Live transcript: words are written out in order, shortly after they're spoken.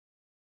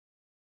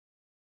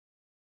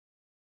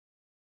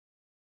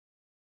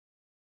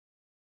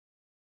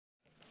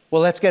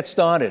Well, let's get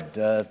started.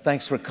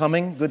 Thanks for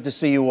coming. Good to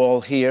see you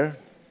all here.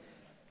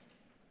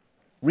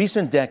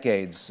 Recent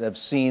decades have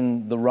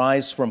seen the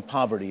rise from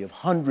poverty of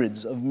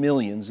hundreds of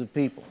millions of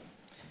people.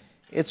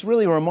 It's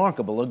really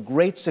remarkable, a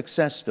great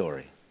success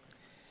story.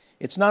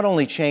 It's not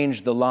only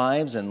changed the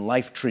lives and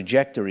life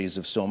trajectories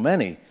of so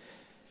many,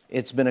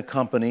 it's been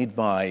accompanied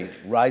by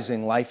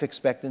rising life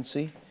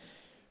expectancy,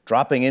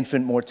 dropping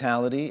infant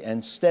mortality,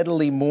 and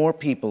steadily more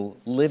people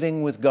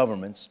living with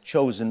governments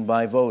chosen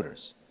by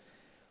voters.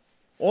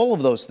 All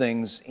of those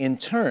things, in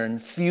turn,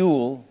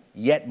 fuel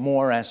yet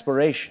more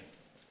aspiration.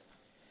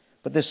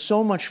 But there's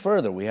so much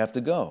further we have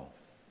to go.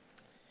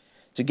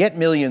 To get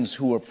millions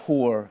who are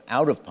poor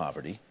out of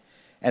poverty,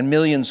 and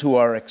millions who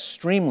are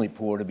extremely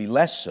poor to be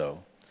less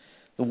so,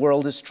 the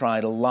world has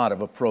tried a lot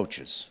of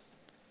approaches.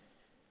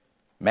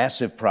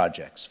 Massive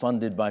projects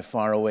funded by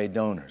faraway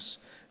donors,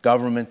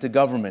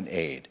 government-to-government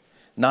aid,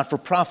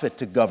 not-for-profit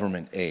to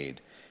government aid,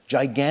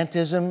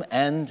 gigantism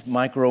and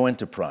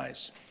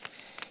micro-enterprise.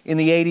 In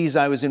the 80s,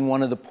 I was in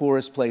one of the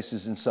poorest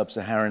places in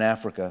sub-Saharan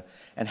Africa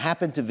and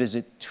happened to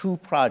visit two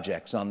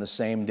projects on the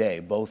same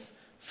day, both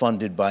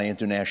funded by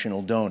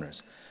international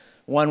donors.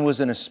 One was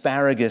an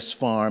asparagus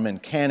farm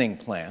and canning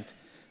plant,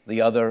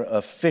 the other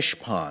a fish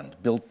pond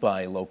built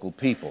by local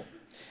people.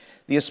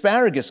 The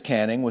asparagus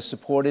canning was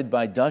supported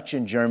by Dutch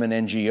and German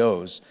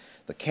NGOs.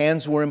 The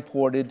cans were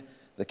imported,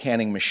 the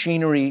canning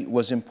machinery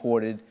was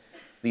imported,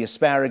 the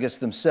asparagus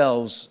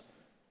themselves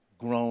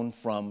grown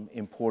from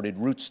imported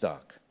rootstock.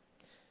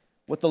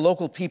 What the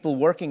local people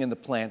working in the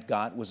plant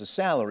got was a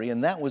salary,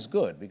 and that was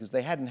good because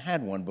they hadn't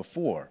had one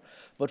before.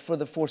 But for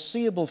the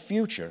foreseeable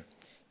future,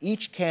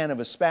 each can of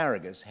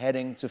asparagus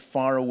heading to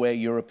faraway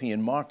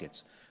European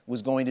markets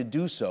was going to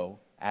do so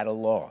at a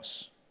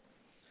loss.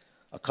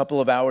 A couple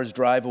of hours'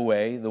 drive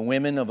away, the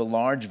women of a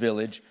large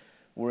village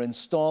were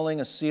installing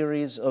a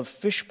series of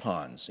fish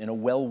ponds in a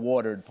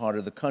well-watered part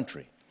of the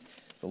country.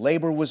 The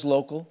labor was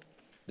local.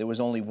 There was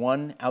only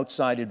one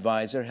outside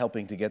advisor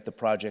helping to get the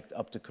project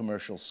up to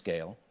commercial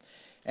scale.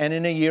 And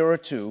in a year or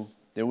two,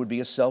 there would be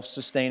a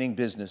self-sustaining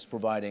business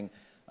providing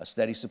a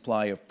steady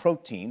supply of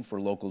protein for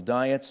local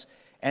diets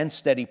and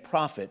steady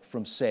profit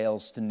from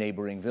sales to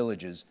neighboring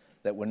villages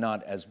that were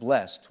not as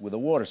blessed with a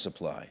water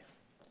supply.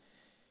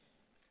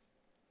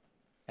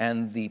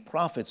 And the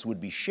profits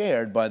would be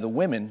shared by the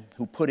women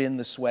who put in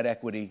the sweat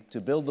equity to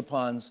build the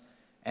ponds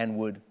and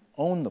would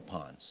own the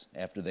ponds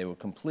after they were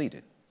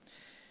completed.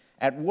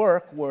 At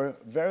work were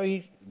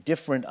very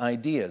different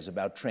ideas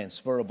about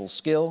transferable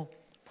skill,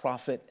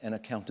 profit, and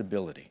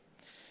accountability.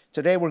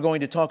 Today we're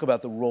going to talk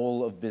about the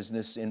role of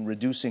business in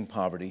reducing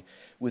poverty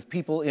with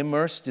people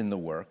immersed in the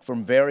work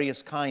from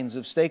various kinds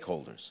of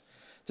stakeholders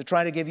to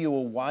try to give you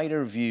a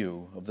wider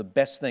view of the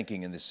best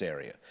thinking in this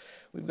area.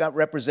 We've got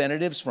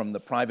representatives from the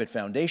private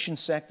foundation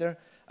sector,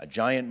 a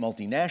giant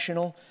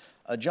multinational,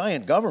 a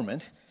giant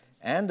government,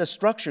 and a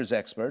structures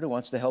expert who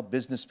wants to help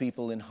business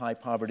people in high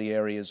poverty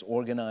areas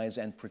organize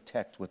and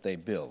protect what they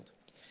build.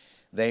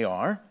 They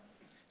are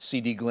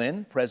C.D.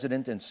 Glin,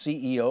 President and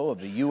CEO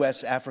of the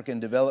U.S. African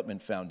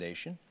Development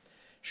Foundation,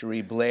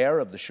 Cherie Blair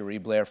of the Cherie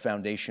Blair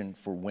Foundation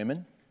for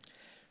Women,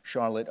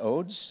 Charlotte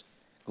Oades,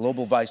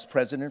 Global Vice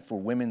President for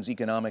Women's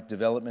Economic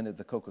Development at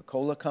the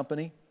Coca-Cola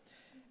Company,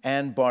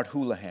 and Bart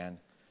Houlahan,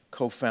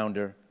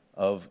 co-founder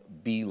of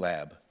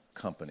B-Lab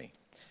Company.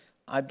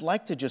 I'd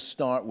like to just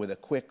start with a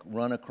quick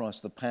run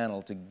across the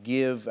panel to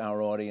give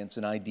our audience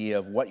an idea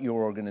of what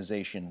your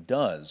organization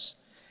does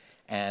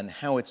and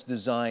how its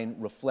design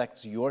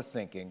reflects your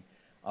thinking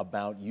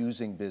about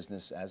using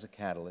business as a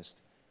catalyst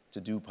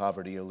to do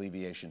poverty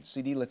alleviation.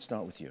 CD, let's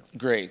start with you.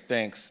 Great,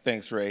 thanks.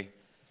 Thanks, Ray.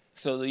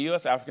 So the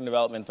U.S. African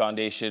Development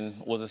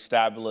Foundation was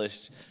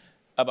established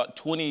about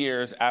 20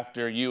 years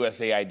after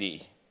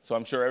USAID. So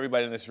I'm sure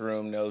everybody in this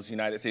room knows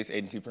United States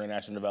Agency for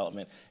International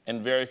Development,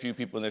 and very few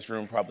people in this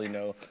room probably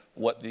know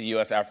what the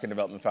U.S. African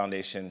Development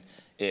Foundation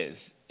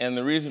is. And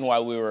the reason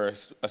why we were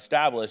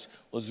established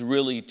was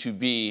really to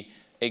be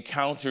a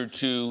counter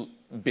to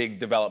big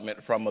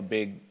development from a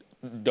big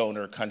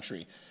donor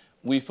country.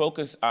 We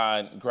focus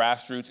on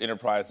grassroots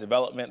enterprise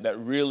development that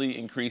really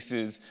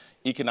increases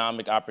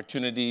economic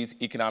opportunities,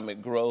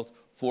 economic growth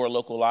for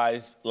local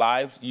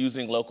lives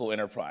using local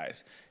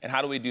enterprise. And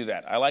how do we do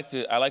that? I like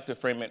to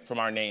frame it from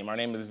our name. Our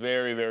name is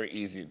very, very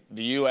easy.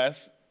 The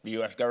U.S.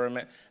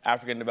 government,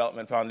 African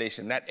Development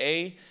Foundation. That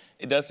A,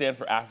 it does stand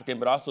for African,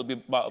 but also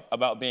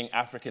about being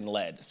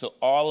African-led. So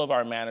all of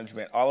our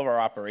management, all of our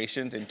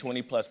operations in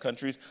 20-plus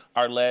countries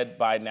are led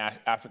by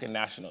African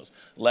nationals,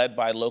 led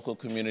by local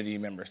community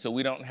members. So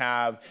we don't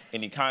have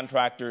any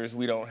contractors,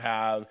 we don't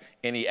have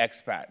any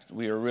expats.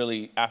 We are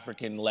really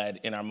African-led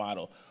in our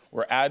model.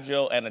 We're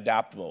agile and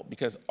adaptable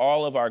because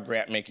all of our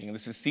grant making,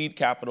 this is seed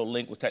capital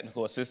linked with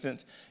technical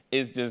assistance,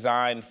 is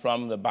designed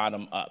from the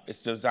bottom up.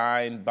 It's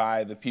designed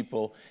by the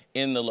people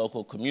in the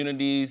local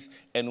communities,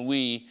 and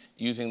we,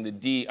 using the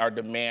D, are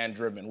demand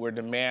driven. We're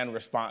demand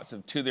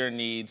responsive to their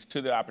needs,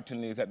 to the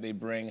opportunities that they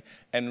bring,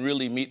 and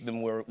really meet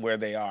them where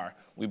they are.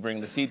 We bring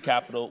the seed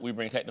capital, we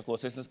bring technical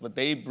assistance, but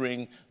they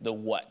bring the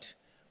what.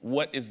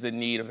 what is the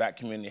need of that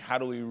community? How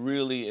do we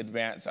really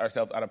advance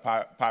ourselves out of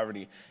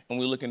poverty? And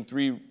we look in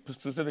 3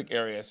 specific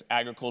areas: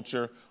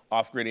 agriculture,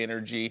 off-grid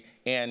energy,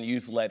 and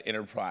youth-led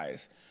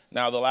enterprise.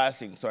 Now, the last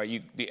thing,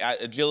 the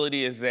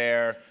agility is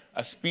there.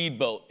 A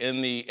speedboat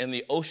in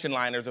the ocean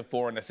liners of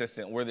foreign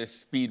assistance. We're this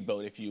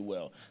speedboat, if you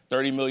will.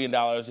 $30 million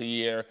a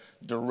year,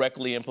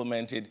 directly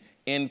implemented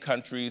in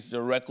countries,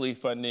 directly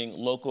funding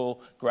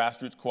local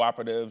grassroots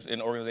cooperatives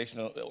and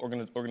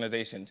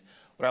organizations.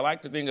 But I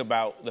like to think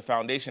about the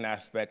foundation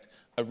aspect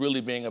of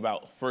really being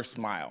about first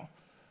mile.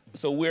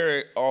 So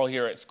we're all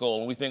here at Skoll,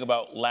 and we think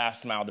about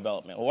last mile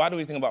development. Well, why do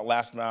we think about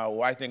last mile?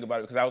 Well, I think about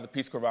it because I was a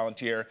Peace Corps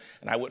volunteer,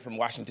 and I went from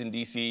Washington,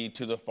 D.C.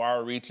 to the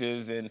far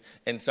reaches in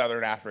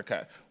Southern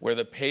Africa, where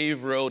the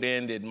paved road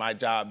ended, my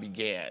job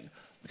began,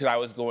 because I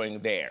was going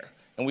there.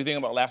 And we think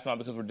about last mile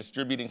because we're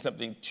distributing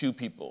something to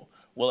people.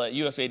 Well, at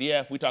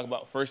USADF, we talk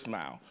about first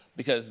mile,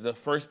 because the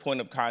first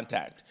point of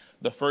contact,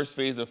 the first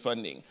phase of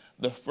funding,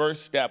 the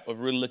first step of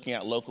really looking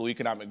at local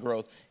economic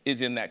growth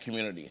is in that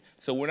community.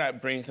 So we're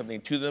not bringing something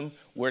to them,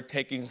 we're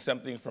taking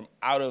something from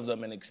out of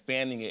them and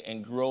expanding it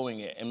and growing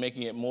it and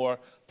making it more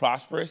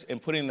prosperous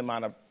and putting them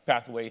on a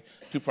pathway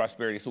to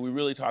prosperity. So we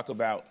really talk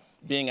about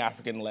being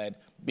African-led,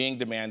 being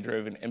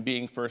demand-driven, and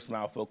being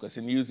first-mile focused,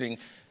 and using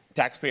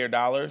taxpayer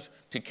dollars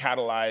to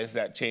catalyze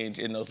that change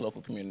in those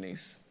local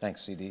communities.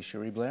 Thanks, CD.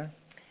 Cherie, Blair?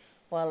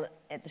 Well,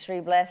 at the Cherie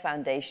Blair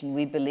Foundation,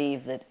 we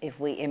believe that if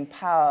we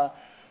empower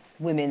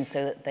women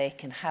so that they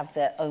can have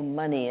their own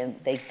money and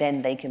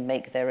then they can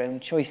make their own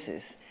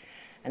choices.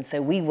 And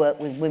so we work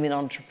with women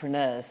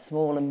entrepreneurs,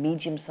 small and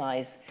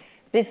medium-sized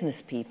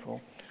business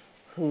people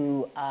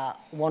who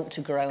want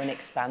to grow and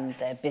expand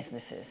their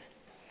businesses.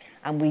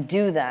 And we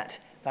do that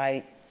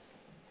by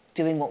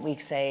doing what we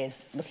say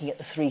is looking at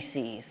the 3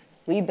 C's.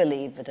 We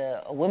believe that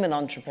a woman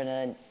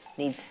entrepreneur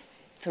needs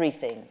 3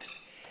 things.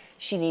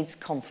 She needs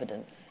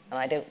confidence. And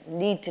I don't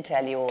need to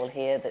tell you all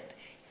here that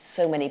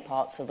so many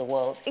parts of the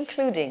world,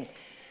 including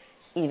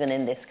even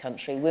in this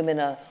country, women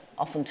are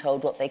often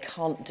told what they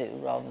can't do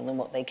rather than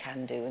what they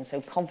can do. And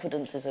so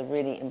confidence is a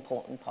really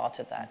important part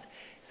of that.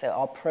 So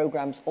our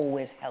programs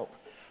always help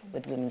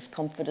with women's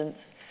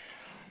confidence.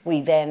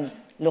 We then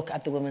look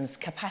at the women's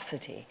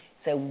capacity.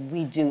 So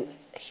we do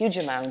a huge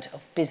amount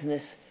of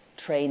business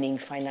training,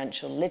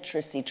 financial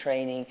literacy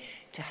training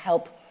to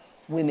help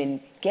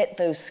women get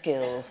those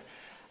skills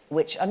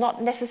which are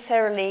not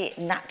necessarily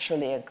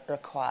naturally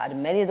acquired.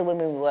 Many of the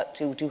women we work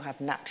to do have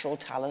natural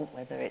talent,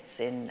 whether it's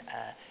in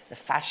the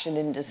fashion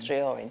industry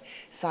or in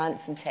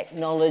science and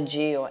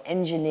technology or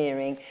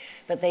engineering,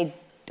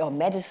 or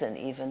medicine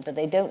even, but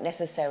they don't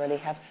necessarily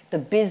have the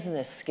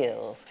business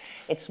skills.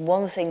 It's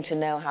one thing to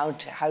know how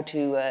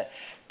to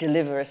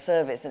deliver a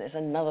service, and it's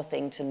another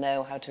thing to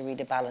know how to read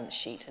a balance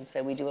sheet. And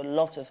so we do a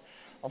lot of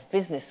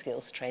business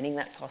skills training.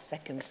 That's our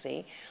 2nd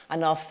C.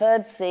 And our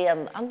 3rd C,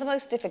 and the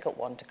most difficult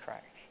one to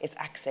crack, is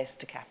access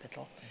to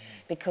capital.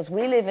 Because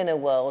we live in a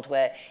world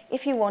where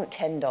if you want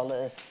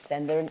 $10,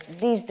 then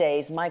these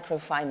days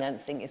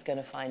microfinancing is going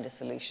to find a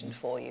solution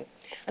for you.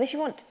 And if you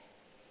want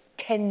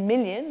 10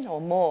 million or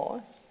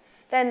more,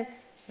 then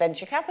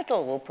venture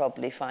capital will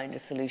probably find a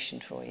solution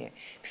for you.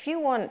 If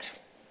you want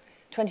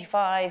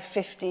 25,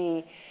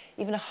 50,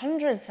 even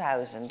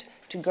 100,000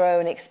 to grow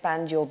and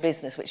expand your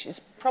business, which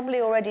is probably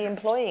already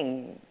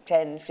employing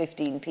 10,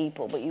 15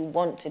 people, but you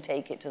want to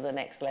take it to the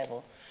next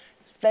level,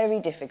 it's very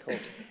difficult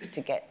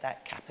to get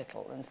that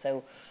capital. And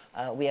so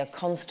we are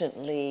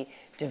constantly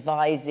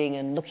devising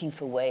and looking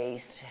for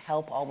ways to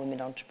help our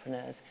women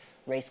entrepreneurs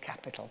raise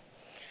capital.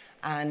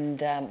 And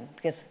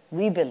because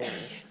we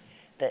believe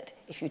that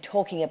if you're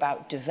talking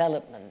about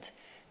development,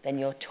 then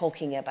you're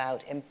talking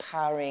about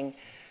empowering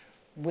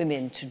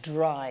women to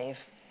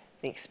drive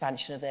the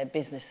expansion of their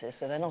businesses.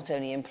 So they're not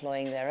only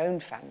employing their own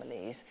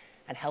families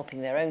and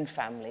helping their own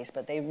families,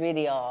 but they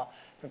really are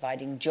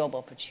providing job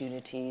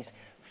opportunities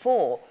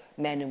for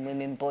men and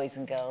women, boys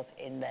and girls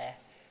in their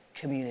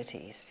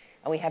communities.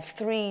 And we have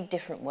 3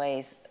 different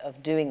ways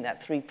of doing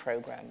that, 3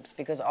 programs,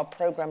 because our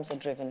programs are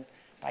driven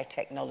by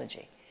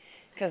technology.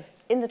 Because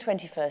in the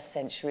 21st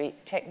century,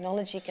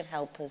 technology can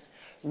help us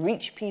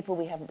reach people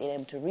we haven't been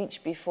able to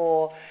reach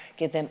before,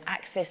 give them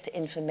access to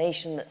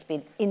information that's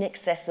been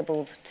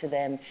inaccessible to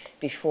them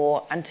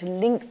before, and to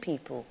link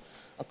people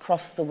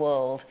across the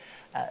world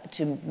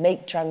to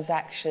make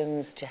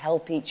transactions, to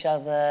help each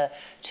other,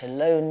 to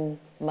loan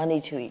money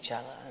to each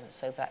other. And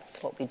so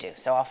that's what we do.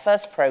 So our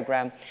first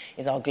program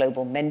is our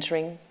global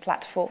mentoring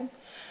platform.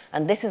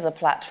 And this is a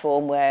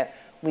platform where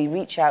we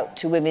reach out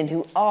to women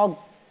who are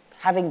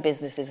having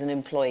businesses and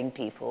employing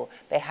people.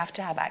 They have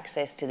to have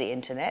access to the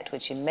internet,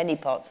 which in many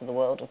parts of the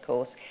world, of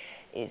course,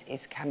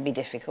 can be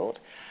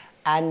difficult.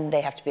 And they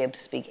have to be able to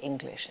speak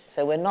English.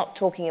 So we're not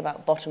talking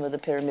about bottom of the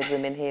pyramid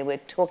women here. We're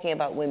talking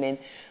about women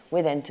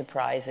with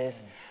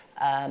enterprises.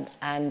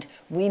 And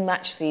we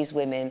match these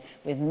women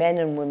with men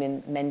and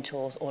women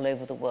mentors all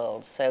over the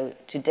world. So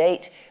to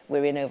date,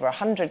 we're in over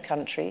 100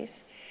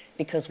 countries.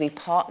 because we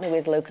partner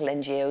with local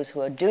NGOs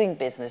who are doing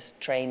business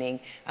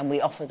training, and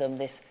we offer them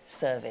this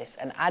service,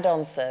 an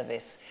add-on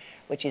service,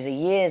 which is a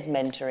year's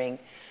mentoring,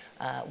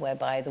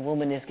 whereby the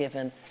woman is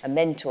given a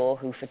mentor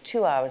who for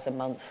 2 hours a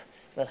month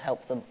will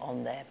help them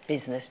on their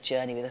business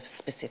journey with a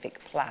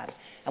specific plan.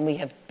 And we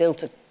have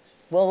built a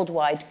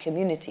worldwide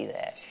community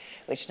there,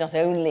 which not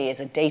only is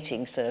a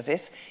dating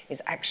service,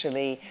 is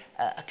actually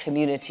a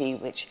community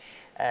which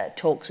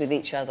talks with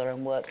each other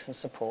and works and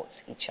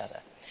supports each other.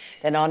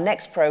 Then our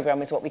next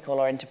program is what we call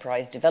our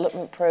enterprise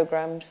development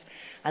programs,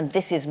 and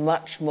this is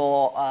much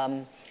more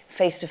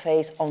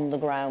face-to-face,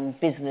 on-the-ground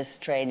business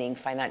training,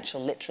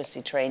 financial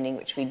literacy training,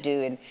 which we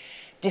do in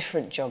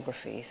different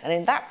geographies. And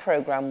in that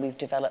program, we've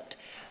developed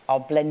our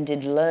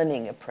blended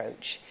learning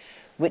approach,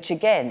 which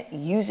again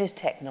uses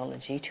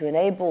technology to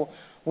enable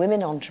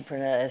women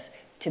entrepreneurs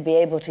to be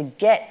able to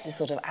get the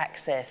sort of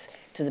access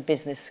to the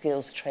business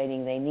skills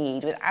training they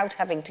need without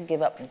having to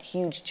give up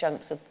huge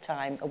chunks of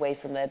time away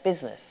from their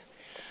business.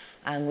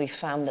 And we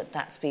found that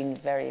that's been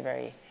very,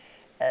 very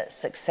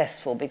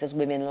successful, because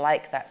women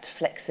like that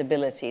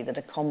flexibility, that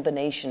a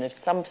combination of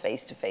some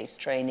face-to-face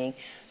training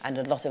and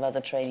a lot of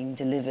other training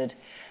delivered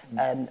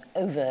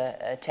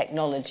over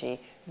technology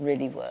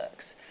really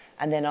works.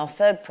 And then our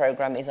third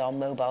program is our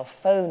mobile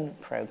phone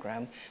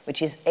program,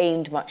 which is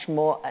aimed much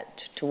more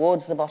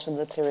towards the bottom of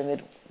the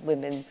pyramid,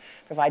 women,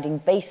 providing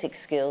basic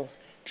skills,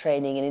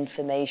 training and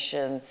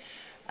information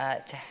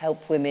to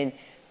help women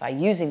by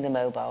using the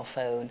mobile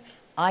phone,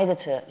 either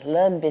to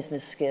learn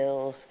business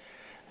skills,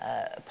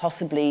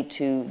 possibly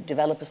to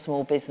develop a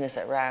small business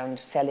around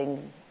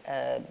selling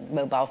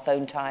mobile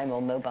phone time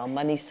or mobile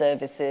money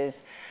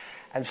services.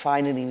 And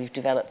finally, we've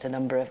developed a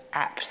number of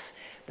apps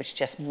which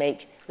just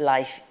make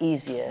life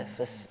easier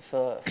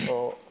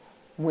for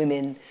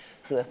women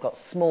who have got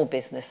small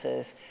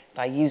businesses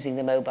by using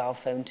the mobile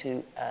phone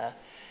to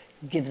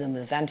give them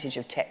the advantage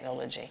of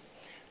technology.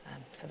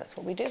 So that's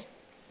what we do.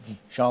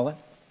 Charlotte?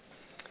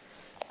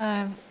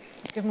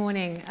 Good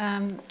morning.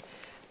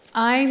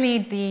 I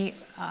lead the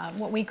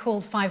what we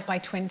call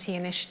 5x20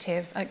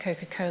 initiative at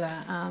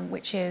Coca-Cola,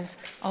 which is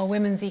our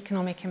Women's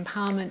Economic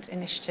Empowerment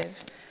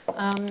Initiative.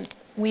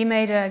 We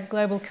made a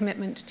global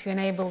commitment to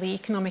enable the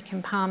economic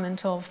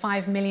empowerment of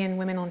 5 million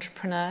women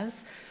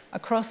entrepreneurs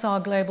across our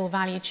global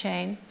value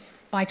chain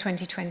by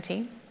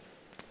 2020.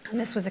 And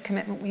this was a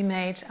commitment we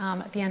made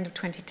at the end of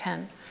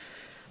 2010.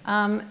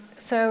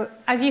 So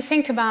as you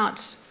think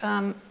about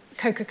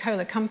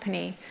Coca-Cola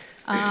Company,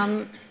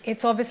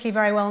 it's obviously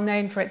very well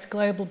known for its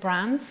global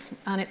brands,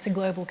 and it's a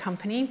global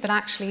company, but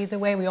actually the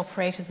way we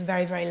operate is a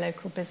very, very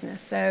local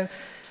business. So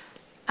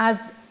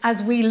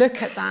as we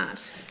look at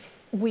that,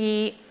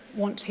 we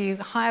want to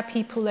hire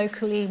people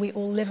locally. We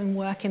all live and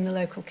work in the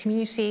local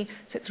community.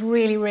 So it's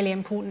really, really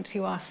important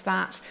to us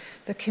that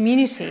the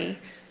community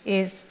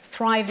is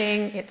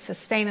thriving, it's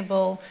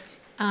sustainable,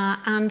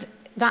 and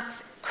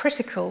that's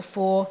critical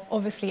for,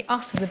 obviously,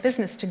 us as a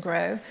business to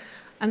grow.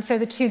 And so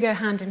the two go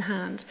hand in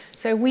hand.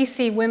 So we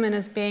see women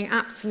as being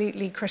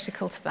absolutely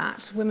critical to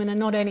that. Women are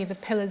not only the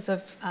pillars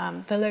of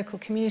the local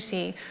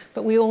community,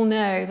 but we all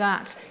know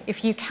that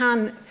if you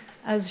can,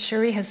 as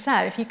Cherie has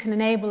said, if you can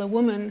enable a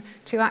woman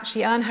to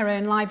actually earn her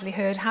own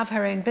livelihood, have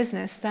her own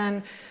business,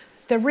 then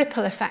the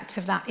ripple effect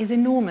of that is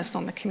enormous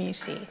on the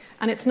community.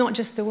 And it's not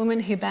just the woman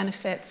who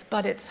benefits,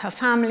 but it's her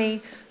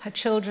family. Her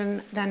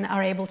children then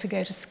are able to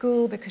go to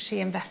school because she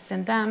invests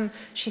in them.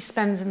 She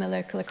spends in the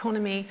local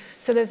economy.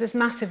 So there's this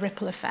massive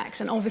ripple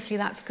effect. And obviously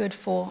that's good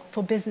for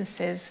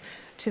businesses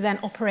to then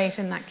operate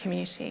in that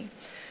community.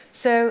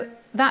 So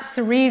that's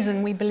the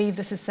reason we believe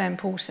this is so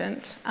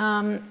important.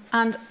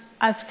 And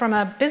as from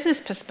a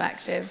business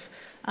perspective,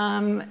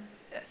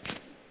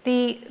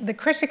 the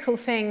critical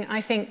thing,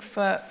 I think,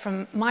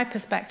 from my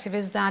perspective,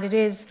 is that it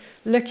is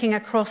looking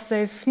across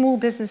those small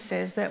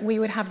businesses that we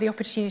would have the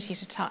opportunity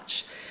to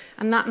touch.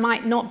 And that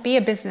might not be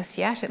a business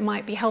yet. It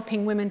might be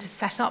helping women to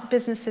set up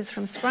businesses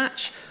from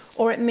scratch,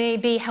 or it may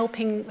be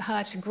helping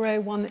her to grow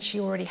one that she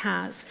already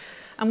has.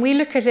 And we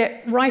look at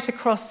it right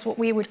across what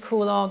we would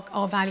call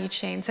our value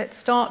chain. So it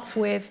starts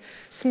with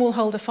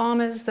smallholder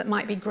farmers that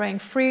might be growing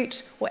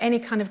fruit or any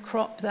kind of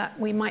crop that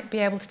we might be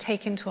able to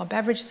take into our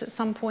beverages at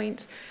some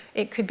point.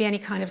 It could be any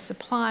kind of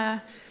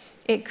supplier.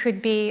 It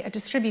could be a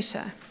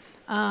distributor.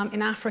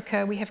 In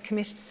Africa, we have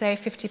committed to say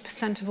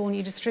 50% of all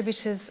new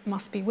distributors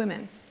must be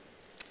women.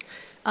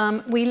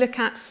 We look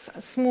at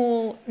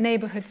small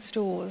neighborhood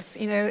stores,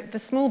 the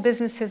small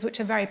businesses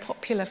which are very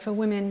popular for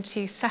women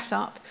to set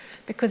up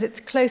because it's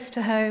close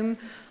to home,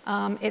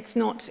 it's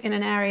not in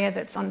an area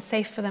that's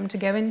unsafe for them to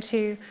go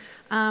into,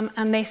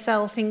 and they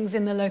sell things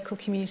in the local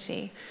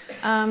community.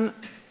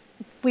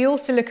 We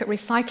also look at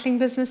recycling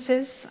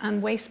businesses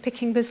and waste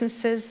picking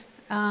businesses,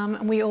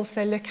 and we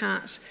also look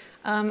at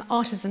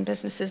artisan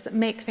businesses that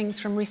make things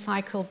from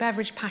recycled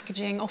beverage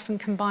packaging, often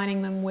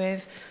combining them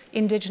with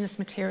indigenous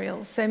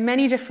materials. So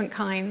many different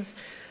kinds.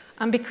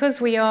 And because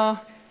we are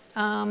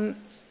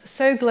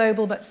so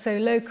global but so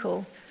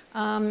local,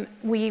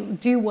 we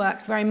do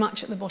work very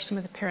much at the bottom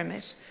of the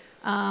pyramid.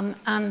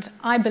 And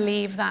I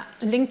believe that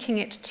linking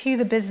it to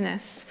the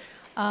business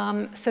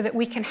so that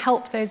we can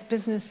help those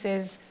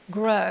businesses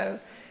grow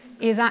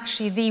is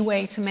actually the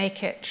way to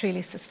make it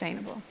truly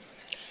sustainable.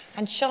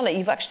 And Charlotte,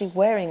 you're actually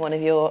wearing one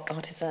of your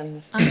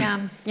artisans. I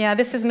am. Yeah,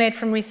 this is made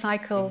from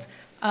recycled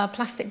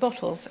plastic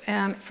bottles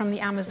from the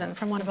Amazon,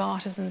 from one of our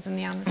artisans in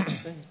the Amazon.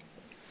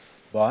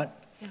 Bart?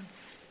 Yeah.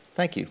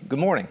 Thank you. Good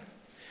morning.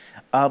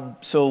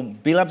 So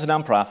B-Lab's a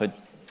nonprofit.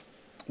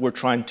 We're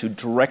trying to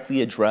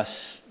directly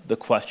address the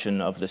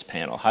question of this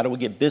panel. How do we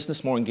get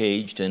business more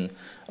engaged in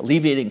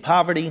alleviating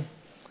poverty,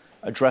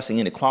 addressing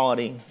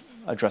inequality,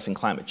 addressing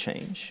climate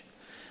change?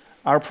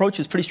 Our approach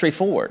is pretty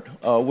straightforward.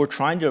 We're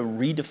trying to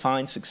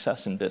redefine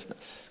success in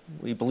business.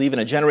 We believe in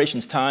a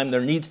generation's time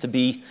there needs to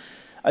be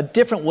a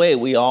different way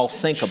we all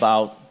think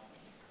about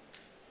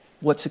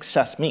what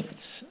success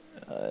means.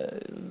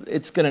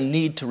 It's going to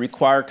need to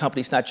require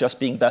companies not just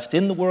being best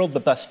in the world,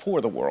 but best for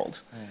the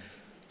world.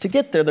 To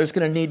get there, there's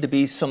going to need to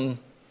be some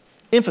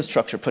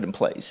infrastructure put in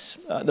place.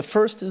 The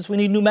first is we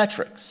need new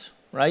metrics,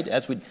 right?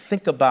 As we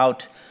think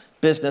about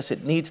business,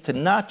 it needs to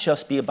not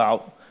just be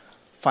about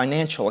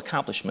financial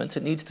accomplishments.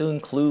 It needs to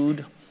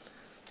include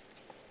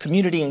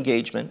community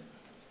engagement,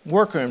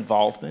 worker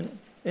involvement,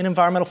 and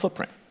environmental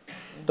footprint.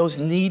 Those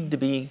need to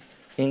be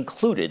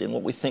included in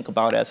what we think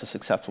about as a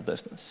successful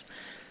business.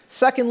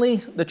 Secondly,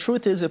 the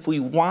truth is if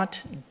we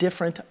want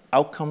different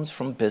outcomes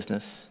from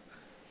business,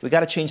 we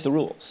got to change the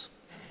rules.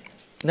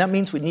 And that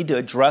means we need to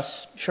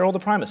address shareholder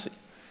primacy.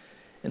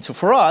 And so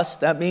for us,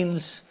 that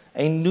means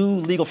a new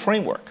legal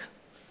framework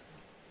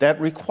that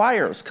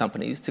requires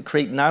companies to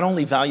create not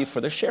only value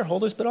for their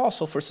shareholders, but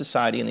also for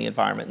society and the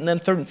environment. And then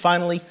third and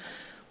finally,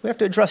 we have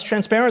to address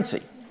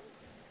transparency.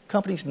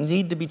 Companies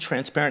need to be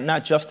transparent,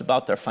 not just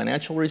about their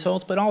financial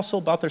results, but also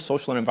about their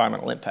social and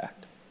environmental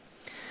impact.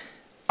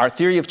 Our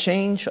theory of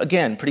change,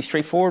 again, pretty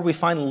straightforward. We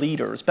find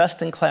leaders,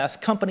 best-in-class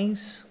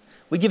companies.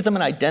 We give them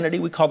an identity.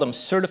 We call them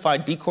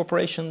certified B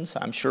corporations.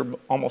 I'm sure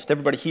almost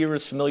everybody here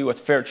is familiar with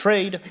fair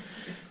trade.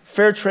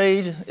 Fair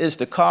trade is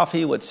to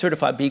coffee what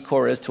certified B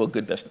Corp is to a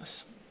good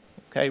business.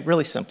 Okay,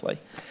 really simply.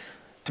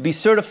 To be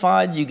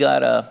certified, you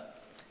gotta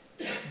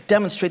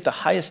demonstrate the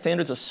highest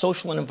standards of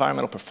social and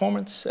environmental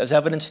performance as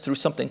evidenced through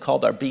something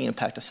called our B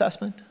impact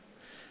assessment.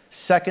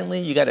 Secondly,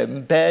 you gotta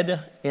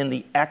embed in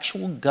the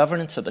actual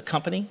governance of the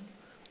company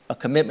a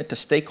commitment to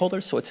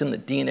stakeholders, so it's in the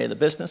DNA of the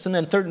business. And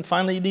then third and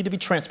finally, you need to be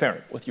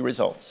transparent with your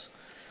results.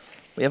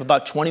 We have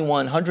about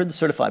 2,100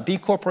 certified B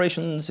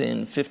corporations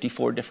in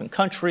 54 different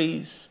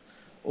countries,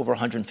 over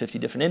 150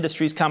 different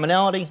industries.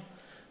 Commonality,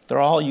 they're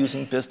all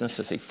using business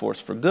as a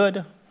force for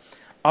good.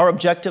 Our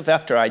objective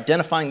after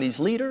identifying these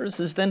leaders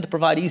is then to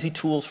provide easy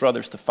tools for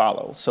others to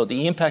follow. So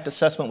the impact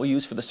assessment we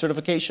use for the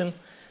certification,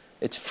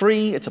 it's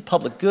free, it's a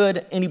public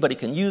good, anybody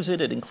can use it.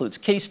 It includes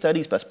case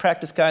studies, best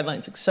practice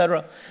guidelines, et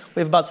cetera.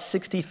 We have about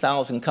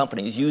 60,000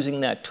 companies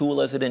using that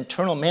tool as an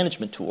internal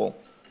management tool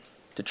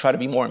to try to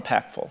be more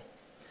impactful.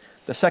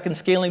 The second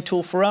scaling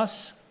tool for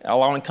us,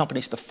 allowing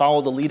companies to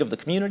follow the lead of the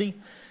community,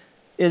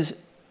 is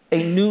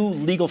a new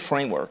legal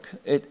framework.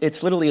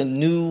 It's literally a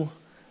new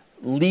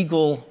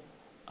legal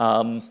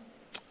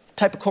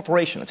type of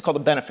corporation. It's called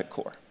a benefit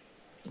corp.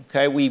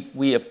 Okay,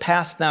 we have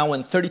passed now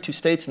in 32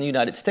 states in the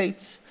United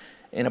States.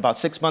 And about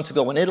 6 months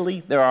ago in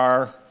Italy, there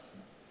are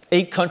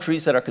 8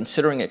 countries that are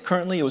considering it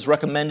currently. It was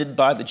recommended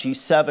by the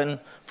G7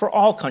 for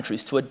all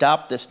countries to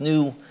adopt this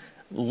new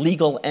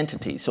legal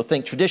entity. So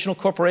think traditional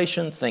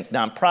corporation, think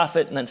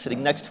nonprofit, and then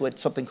sitting next to it,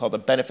 something called a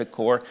benefit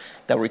corp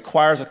that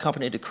requires a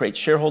company to create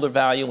shareholder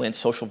value and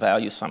social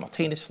value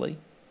simultaneously.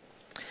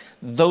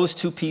 Those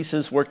two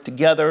pieces work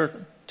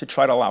together to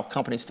try to allow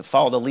companies to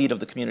follow the lead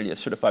of the community as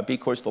certified B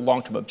Corps. The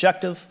long-term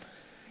objective,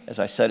 as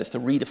I said, is to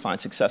redefine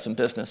success in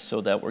business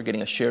so that we're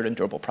getting a shared and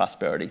durable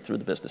prosperity through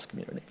the business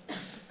community.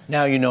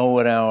 Now you know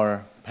what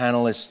our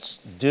panelists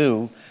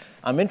do.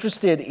 I'm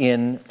interested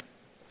in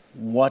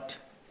what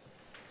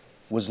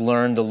was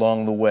learned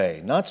along the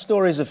way. Not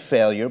stories of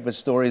failure, but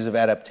stories of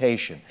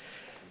adaptation.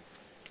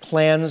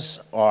 Plans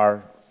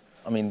are,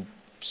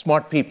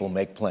 smart people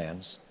make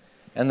plans,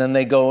 and then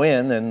they go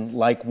in and,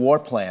 like war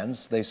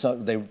plans, they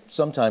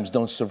sometimes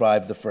don't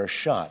survive the first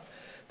shot.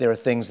 There are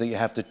things that you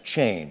have to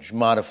change,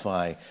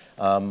 modify,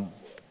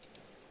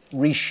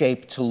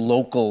 reshape to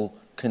local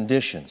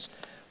conditions.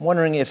 I'm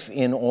wondering if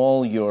in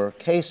all your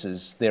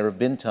cases there have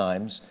been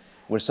times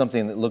where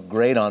something that looked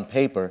great on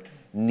paper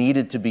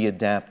needed to be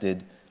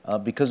adapted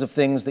because of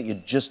things that you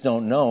just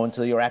don't know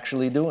until you're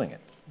actually doing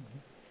it.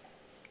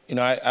 You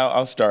know,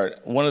 I'll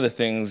start. One of the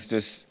things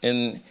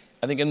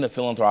I think in the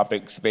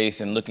philanthropic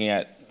space and looking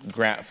at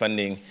grant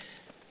funding,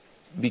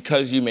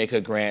 because you make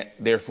a grant,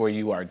 therefore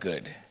you are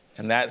good.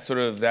 And that's sort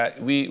of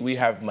that, we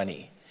have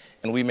money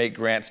and we make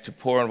grants to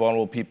poor and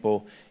vulnerable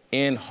people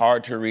in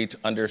hard-to-reach,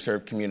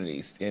 underserved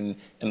communities in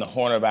the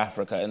Horn of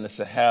Africa, in the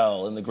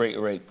Sahel, in the Great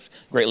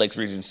Lakes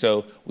region.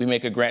 So we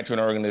make a grant to an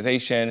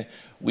organization,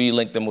 we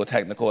link them with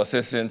technical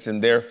assistance,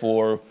 and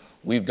therefore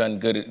we've done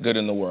good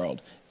in the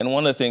world. And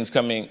one of the things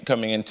coming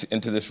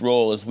into this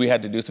role is we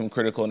had to do some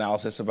critical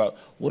analysis about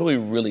what are we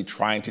really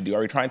trying to do? Are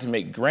we trying to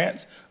make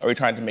grants? Or are we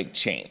trying to make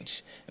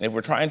change? And if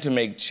we're trying to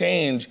make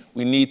change,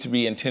 we need to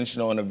be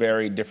intentional in a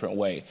very different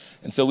way.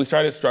 And so we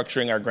started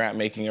structuring our grant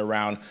making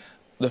around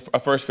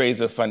a first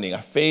phase of funding,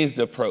 a phased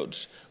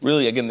approach.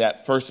 Really, again,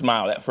 that first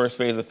mile, that first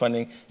phase of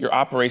funding, your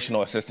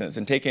operational assistance,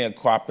 and taking a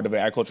cooperative, an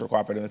agricultural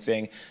cooperative, and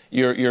saying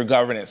your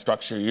governance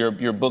structure,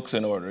 your books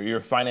in order, your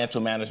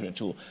financial management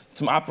tool,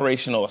 some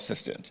operational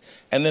assistance.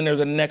 And then there's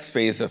a next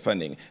phase of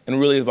funding,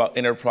 and really about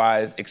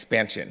enterprise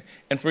expansion.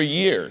 And for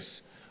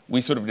years,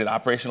 we sort of did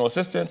operational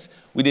assistance,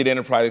 we did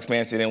enterprise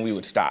expansion, and we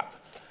would stop.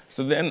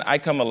 So then I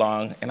come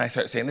along, and I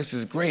start saying, this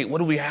is great, what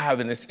do we have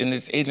in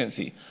this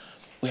agency?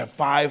 We have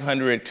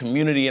 500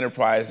 community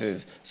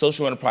enterprises,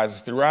 social enterprises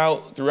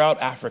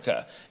throughout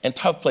Africa, in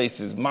tough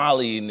places,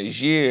 Mali,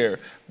 Niger,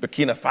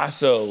 Burkina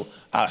Faso,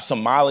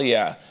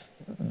 Somalia,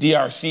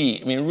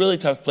 DRC, I mean, really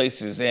tough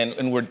places.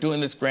 And we're doing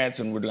this grants,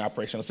 and we're doing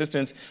operational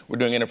assistance, we're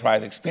doing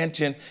enterprise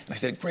expansion. And I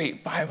said, great,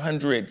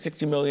 500,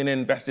 60 million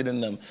invested in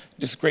them,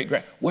 just great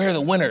grant. Where are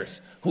the winners?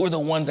 Who are the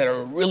ones that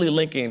are really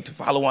linking to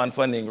follow-on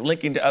funding,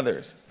 linking to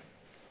others?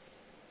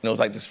 And it was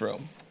like this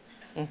room.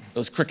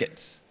 Those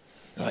crickets.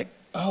 They're like,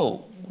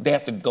 oh, they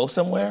have to go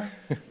somewhere?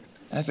 And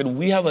I said,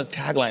 we have a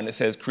tagline that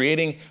says,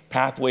 creating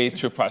pathways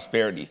to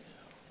prosperity.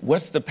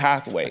 What's the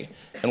pathway?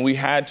 And we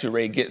had to,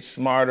 Ray, get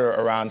smarter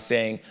around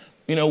saying,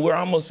 you know, we're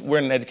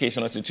an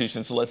educational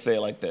institution, so let's say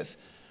it like this.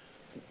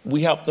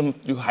 We help them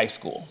through high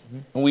school,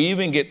 and we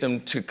even get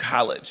them to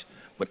college.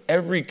 But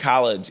every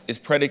college is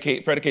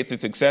predicates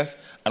its success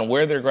on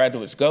where their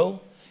graduates go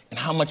and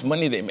how much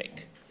money they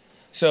make.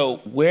 So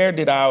where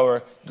did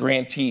our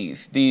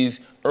grantees, these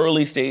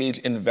early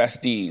stage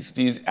investees,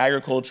 these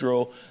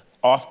agricultural,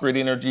 off-grid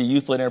energy,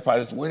 youth-led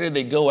enterprises, where did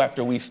they go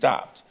after we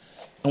stopped?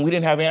 And we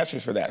didn't have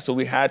answers for that. So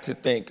we had to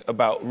think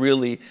about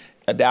really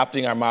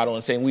adapting our model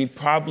and saying we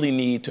probably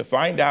need to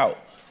find out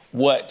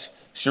what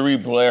Cherie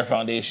Blair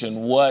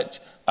Foundation, what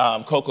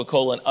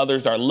Coca-Cola and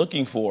others are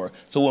looking for.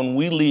 So when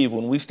we leave,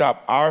 when we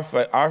stop our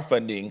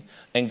funding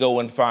and go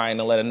and find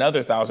and let another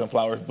 1,000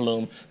 flowers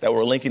bloom, that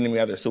we're linking them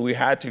together. So we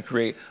had to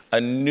create a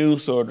new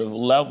sort of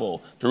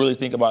level to really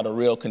think about a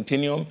real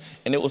continuum.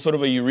 And it was sort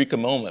of a eureka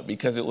moment,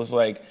 because it was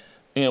like,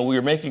 you know, we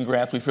were making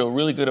grants. We feel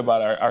really good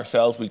about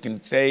ourselves. We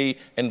can say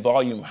in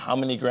volume how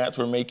many grants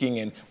we're making,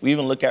 and we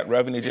even look at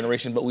revenue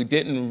generation, but we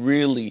didn't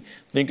really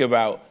think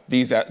about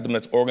them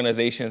as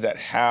organizations that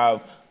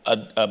have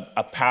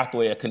a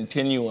pathway, a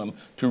continuum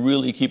to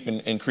really keep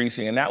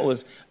increasing. And that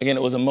was, again,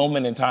 it was a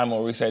moment in time where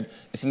we said,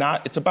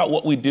 it's about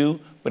what we do,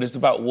 but it's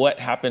about what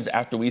happens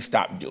after we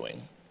stop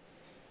doing.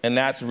 And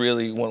that's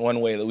really one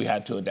way that we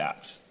had to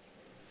adapt.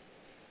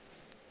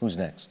 Who's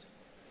next?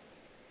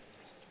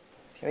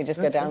 Can we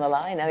just go down the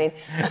line? I mean,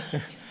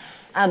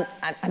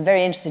 I'm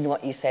very interested in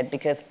what you said,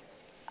 because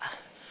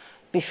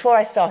before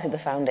I started the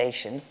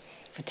foundation,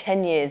 for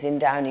 10 years in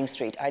Downing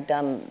Street,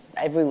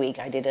 every week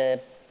I did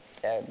a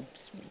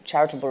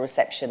charitable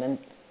reception and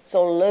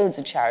saw loads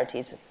of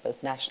charities,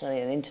 both nationally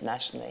and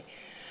internationally.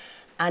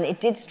 And it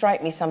did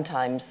strike me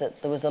sometimes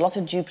that there was a lot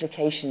of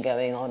duplication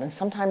going on, and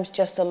sometimes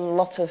just a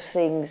lot of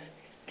things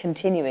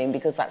continuing,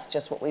 because that's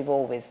just what we've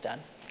always done.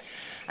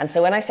 And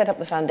so when I set up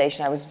the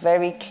foundation, I was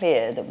very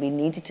clear that we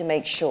needed to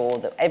make sure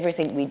that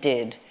everything we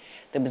did,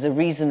 there was a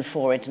reason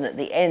for it, and at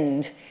the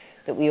end,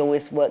 that we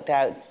always worked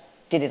out,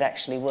 did it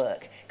actually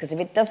work? Because if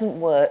it doesn't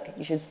work,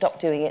 you should stop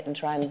doing it and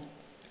try and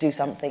do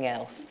something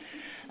else.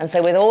 And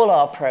so with all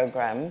our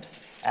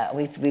programs,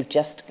 we've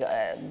just,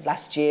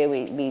 last year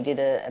we did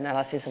an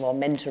analysis of our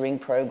mentoring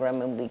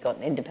program, and we got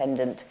an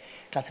independent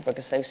Clatterbrook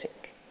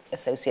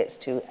associates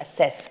to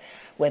assess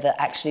whether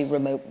actually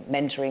remote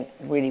mentoring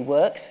really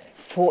works.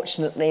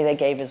 Fortunately, they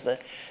gave us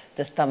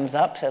the thumbs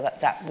up, so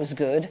that was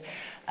good.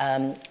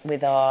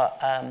 With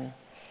our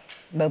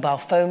mobile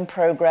phone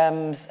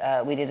programs,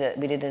 we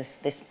did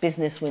this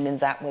business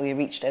women's app where we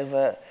reached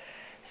over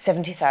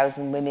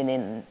 70,000 women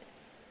in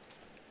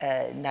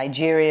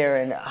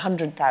Nigeria and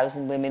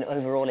 100,000 women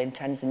overall in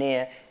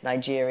Tanzania,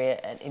 Nigeria,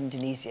 and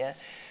Indonesia.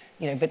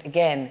 You know, but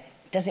again,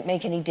 does it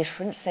make any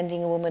difference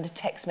sending a woman a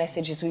text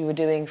message, as we were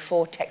doing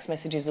 4 text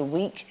messages a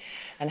week,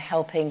 and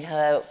helping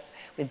her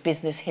with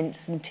business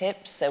hints and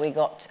tips? So we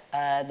got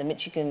the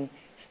Michigan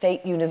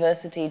State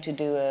University to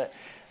do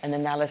an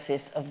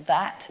analysis of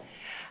that.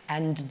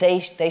 And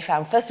they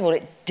found, first of all,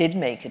 it did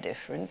make a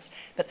difference,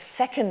 but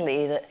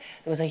secondly, that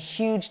there was a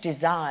huge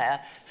desire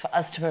for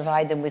us to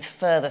provide them with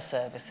further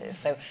services.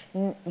 So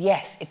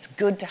yes, it's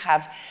good to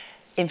have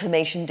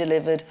information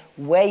delivered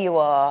where you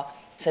are,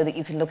 so that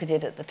you can look at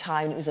it at the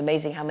time. It was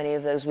amazing how many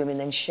of those women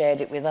then shared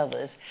it with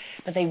others.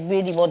 But they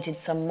really wanted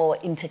some more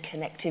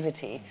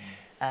interconnectivity,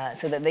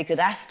 so that they could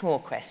ask more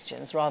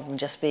questions rather than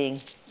just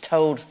being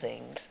told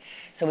things.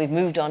 So we've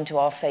moved on to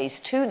our phase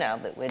 2 now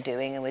that we're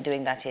doing, and we're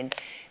doing that in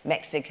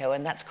Mexico,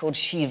 and that's called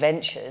She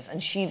Ventures.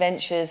 And She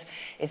Ventures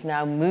is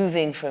now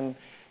moving from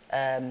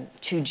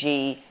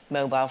 2G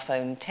mobile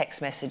phone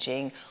text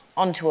messaging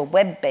onto a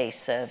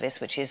web-based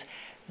service, which is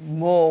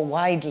more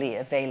widely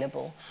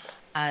available.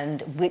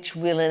 and which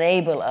will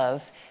enable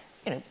us,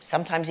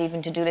 sometimes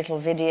even to do little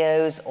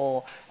videos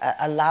or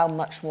allow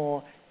much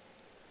more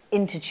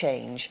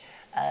interchange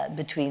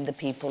between the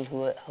people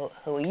who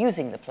are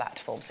using the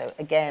platform. So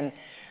again,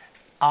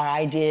 our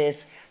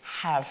ideas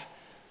have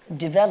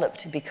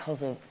developed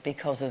because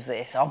of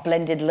this. Our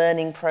blended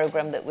learning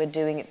program that we're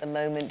doing at the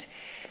moment,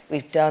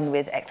 we've done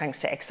thanks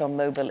to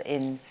ExxonMobil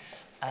in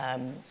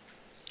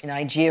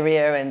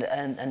Nigeria,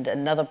 and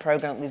another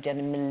program we've done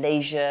in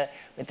Malaysia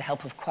with the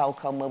help of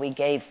Qualcomm, where we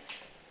gave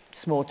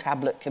small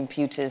tablet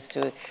computers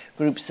to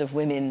groups of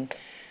women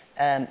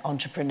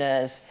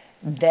entrepreneurs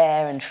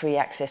there and free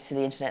access to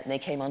the internet, and they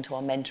came onto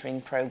our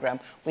mentoring program.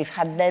 We've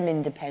had them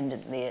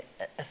independently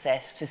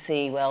assessed to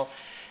see, well,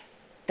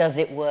 does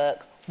it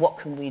work? What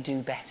can we do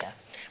better?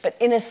 But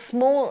in a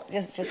small,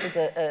 just as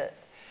a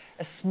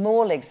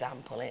small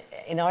example,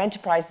 in our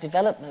enterprise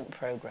development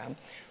program,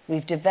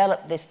 we've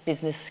developed this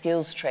business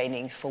skills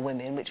training for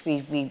women, which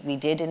we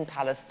did in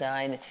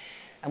Palestine,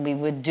 and we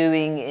were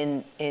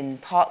doing in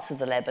parts of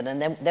the Lebanon.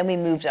 Then we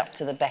moved up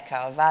to the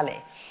Bekaa Valley.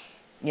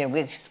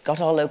 We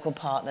got our local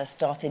partner,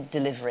 started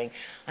delivering.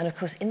 And of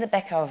course, in the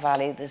Bekaa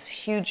Valley, there's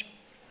huge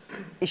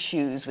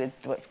issues with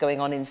what's going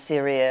on in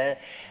Syria.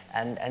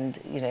 And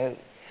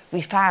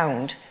we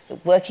found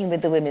that working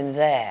with the women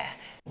there,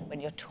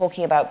 when you're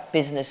talking about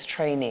business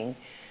training,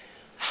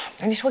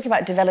 when you're talking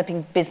about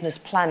developing business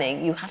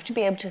planning, you have to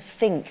be able to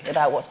think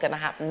about what's going to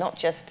happen, not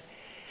just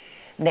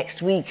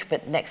next week,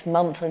 but next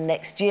month and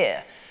next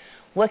year.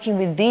 Working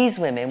with these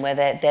women, where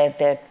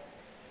they're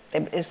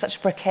such a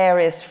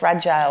precarious,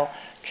 fragile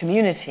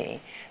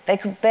community, they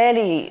could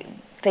barely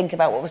think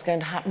about what was going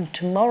to happen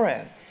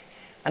tomorrow.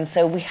 And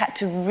so we had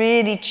to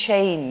really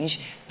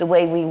change the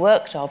way we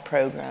worked our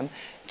program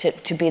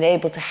to be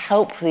able to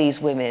help these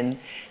women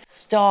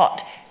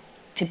start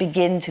to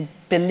begin to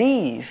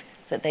believe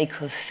that they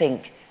could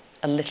think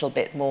a little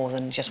bit more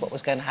than just what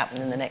was going to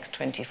happen in the next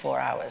 24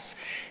 hours.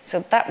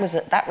 So that was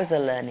a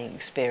learning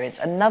experience.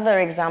 Another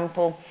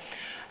example,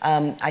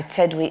 I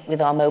said with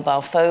our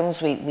mobile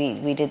phones,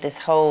 we did this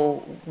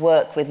whole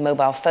work with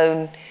mobile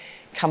phone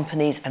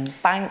companies and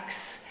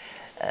banks.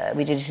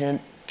 We did it in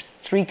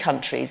 3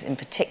 countries in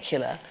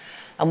particular.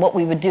 And what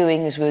we were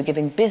doing is we were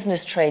giving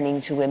business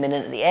training to women,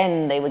 and at the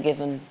end they were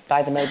given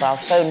by the mobile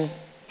phone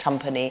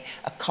company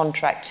a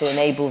contract to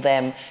enable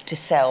them to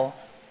sell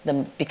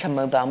them, become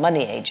mobile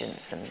money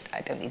agents. And I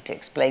don't need to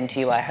explain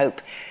to you, I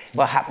hope,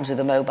 what happens with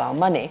the mobile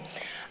money.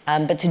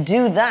 But to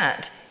do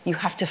that, you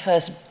have to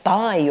first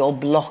buy your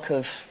block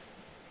of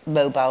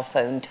mobile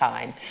phone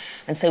time.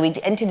 And so we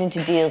entered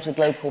into deals with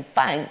local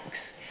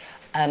banks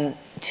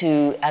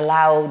to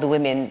allow the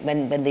women,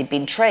 when they'd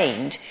been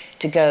trained,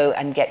 to go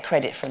and get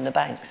credit from the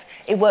banks.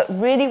 It worked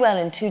really well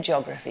in 2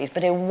 geographies,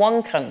 but in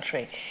 1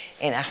 country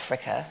in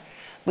Africa,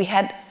 we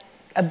had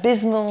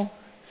abysmal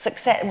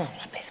success, well,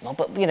 not abysmal,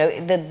 but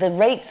the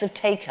rates of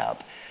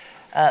take-up.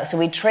 So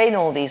we train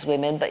all these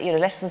women, but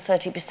less than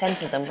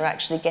 30% of them were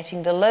actually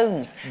getting the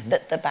loans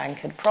that the bank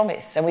had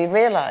promised. And we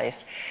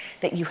realized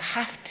that you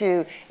have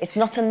to, it's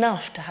not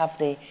enough to have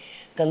the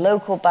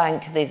local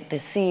bank, the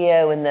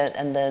CEO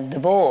and the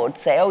board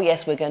say, oh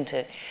yes, we're going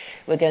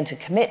to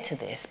commit to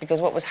this,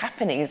 because what was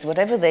happening is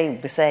whatever they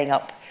were saying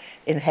up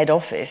in head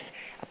office,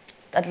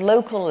 at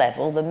local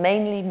level, the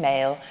mainly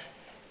male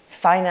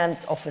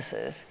finance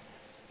officers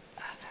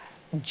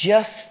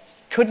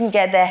just couldn't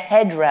get their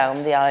head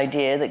round the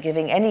idea that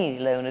giving any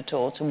loan at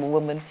all to a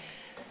woman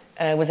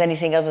was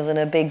anything other than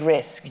a big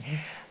risk.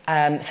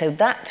 So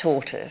that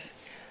taught us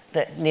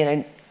that,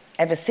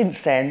 ever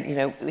since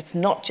then, it's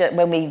not just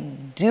when we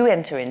do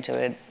enter into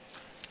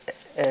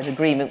an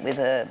agreement with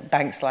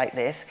banks like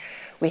this,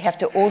 we have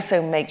to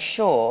also make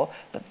sure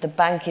that the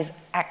bank is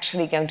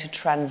actually going to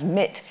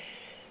transmit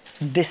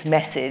this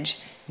message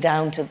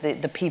down to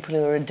the people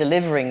who are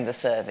delivering the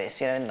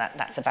service, and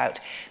that's about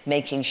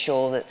making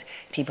sure that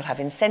people have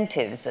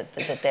incentives,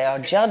 that they are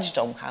judged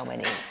on how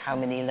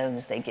many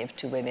loans they give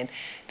to women,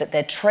 that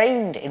they're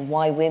trained in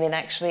why women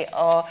actually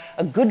are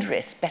a good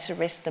risk, better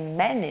risk than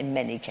men in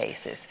many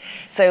cases.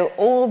 So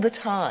all the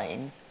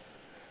time,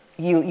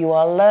 you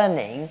are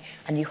learning,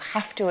 and you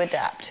have to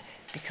adapt,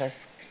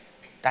 because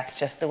that's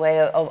just the way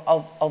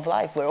of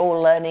life. We're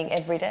all learning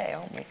every day,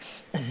 aren't we?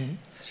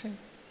 It's true.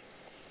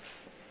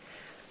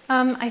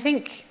 I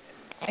think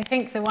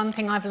the one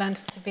thing I've learned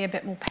is to be a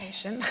bit more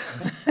patient.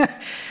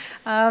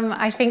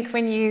 I think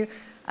when you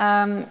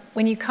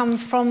come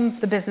from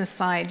the business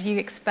side, you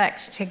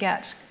expect to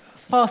get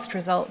fast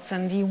results,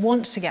 and you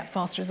want to get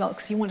fast results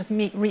because you want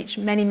to reach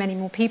many, many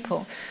more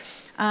people.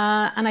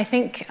 And I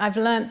think I've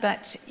learned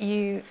that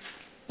you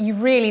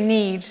really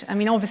need,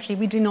 obviously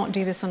we do not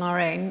do this on our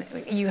own.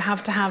 You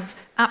have to have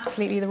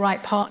absolutely the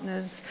right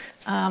partners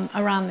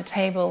around the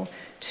table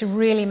to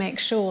really make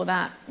sure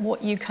that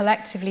what you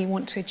collectively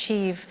want to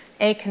achieve,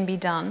 can be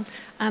done,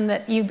 and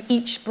that you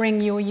each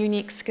bring your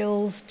unique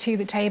skills to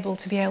the table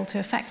to be able to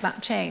affect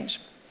that change.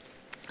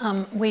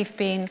 We've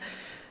been,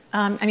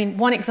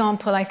 one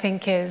example I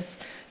think is,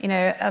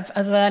 of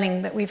a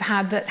learning that we've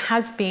had that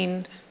has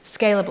been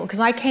scalable, because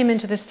I came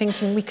into this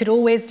thinking we could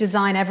always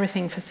design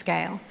everything for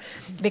scale,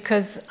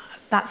 because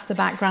that's the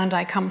background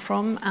I come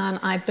from, and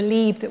I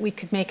believe that we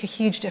could make a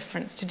huge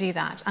difference to do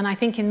that. And I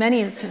think in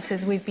many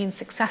instances we've been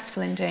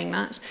successful in doing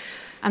that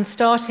and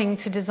starting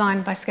to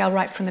design by scale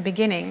right from the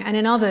beginning. And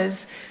in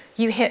others,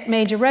 you hit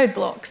major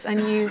roadblocks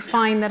and you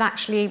find that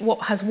actually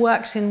what has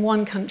worked in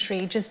one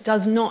country just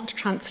does not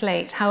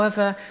translate.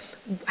 However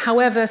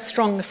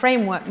strong the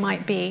framework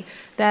might be,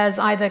 there's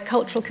either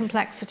cultural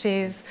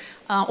complexities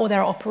or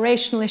there are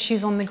operational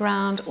issues on the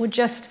ground, or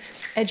just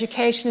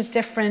education is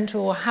different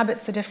or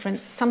habits are different.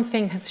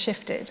 Something has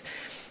shifted.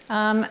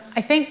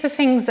 I think the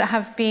things that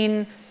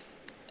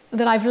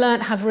I've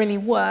learned have really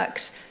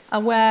worked are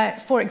where,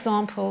 for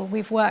example,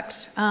 we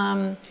worked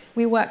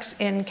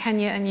in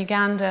Kenya and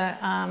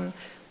Uganda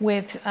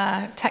with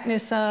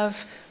TechnoServe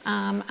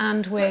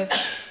and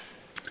with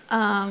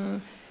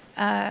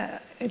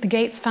the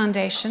Gates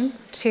Foundation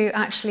to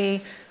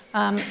actually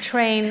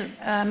train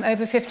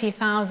over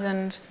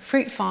 50,000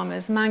 fruit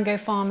farmers, mango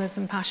farmers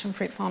and passion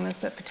fruit farmers,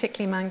 but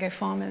particularly mango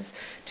farmers,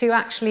 to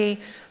actually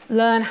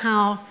learn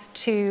how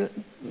to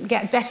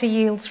get better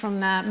yields from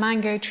their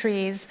mango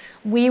trees.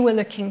 We were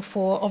looking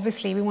for,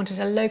 obviously, we wanted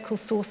a local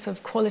source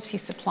of quality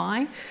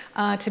supply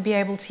to be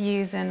able to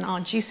use in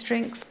our juice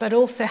drinks, but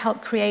also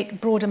help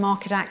create broader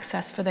market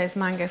access for those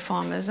mango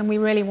farmers. And we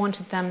really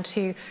wanted them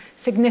to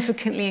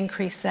significantly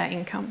increase their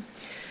income.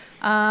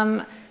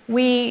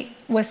 We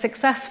were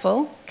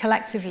successful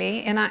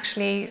collectively in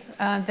actually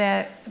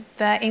their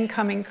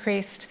income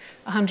increased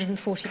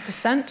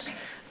 140%.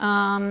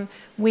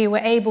 We were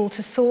able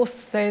to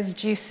source those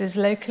juices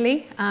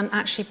locally and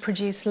actually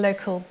produce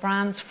local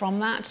brands from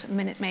that.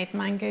 Minute Maid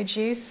mango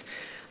juice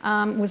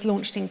was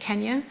launched in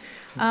Kenya.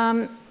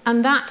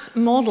 And that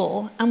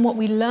model and what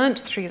we learned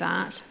through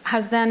that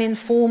has then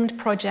informed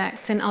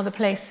projects in other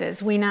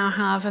places. We now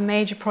have a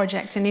major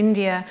project in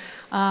India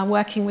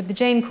working with the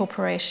Jain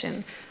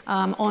Corporation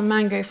on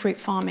mango fruit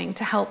farming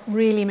to help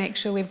really make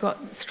sure we've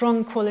got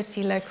strong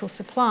quality local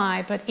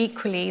supply, but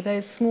equally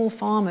those small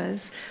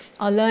farmers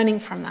are learning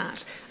from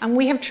that. And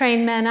we have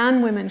trained men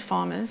and women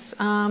farmers,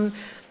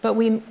 but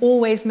we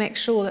always make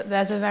sure that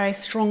there's a very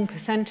strong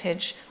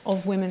percentage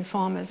of women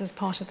farmers as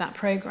part of that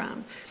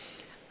program.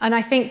 And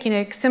I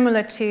think,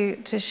 similar to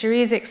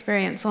Cherie's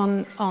experience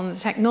on the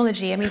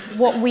technology, I mean,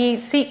 what we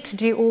seek to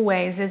do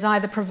always is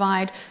either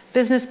provide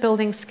business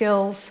building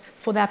skills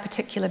for their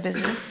particular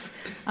business,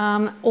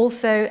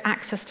 also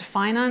access to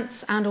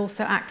finance, and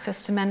also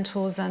access to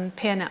mentors and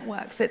peer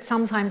networks. It's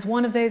sometimes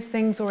one of those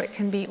things, or it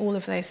can be all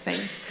of those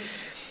things.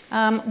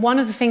 One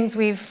of the things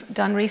we've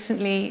done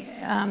recently,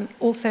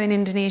 also in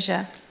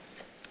Indonesia,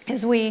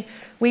 is we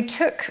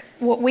took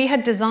what we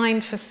had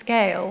designed for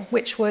scale,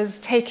 which was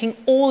taking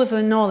all of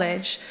the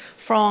knowledge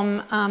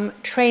from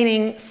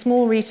training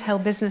small retail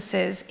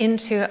businesses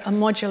into a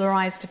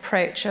modularized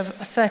approach of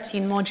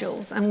 13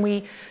 modules. And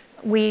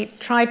we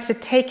tried to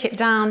take it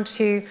down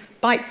to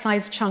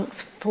bite-sized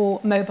chunks for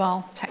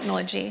mobile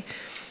technology.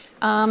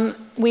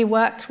 We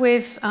worked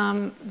with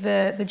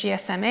the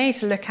GSMA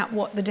to look at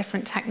what the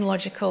different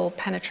technological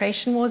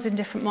penetration was in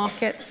different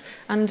markets,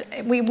 and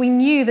we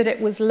knew that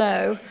it was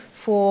low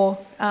for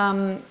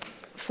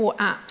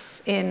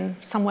apps in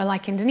somewhere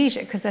like Indonesia,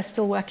 because they're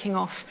still working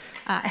off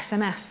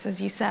SMS,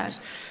 as you said.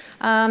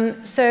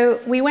 So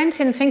we went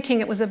in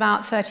thinking it was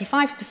about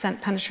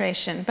 35%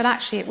 penetration, but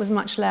actually it was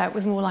much lower. It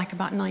was more like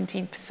about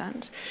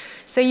 19%.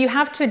 So you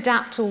have to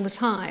adapt all the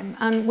time,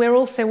 and we're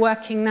also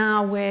working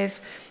now with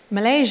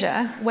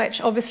Malaysia, which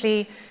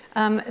obviously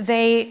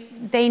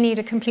they need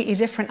a completely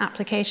different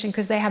application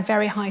because they have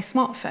very high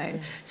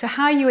smartphone. So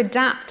how you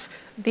adapt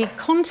the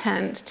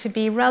content to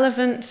be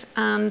relevant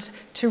and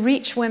to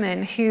reach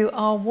women who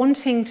are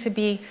wanting to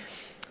be,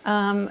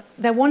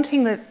 they're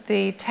wanting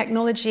the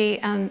technology,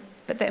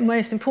 but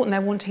most important,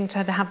 they're wanting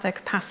to have their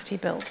capacity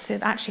built,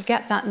 to actually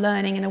get that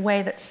learning in a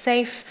way that's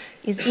safe,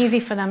 is easy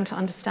for them to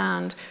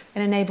understand,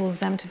 and enables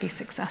them to be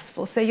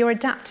successful. So you're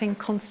adapting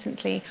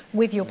constantly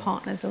with your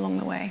partners along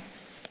the way.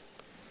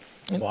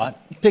 What?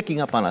 Picking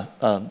up on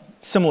a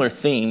similar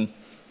theme,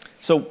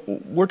 so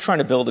we're trying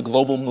to build a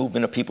global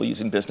movement of people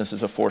using business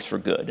as a force for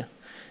good.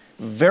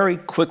 Very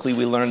quickly,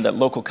 we learned that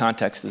local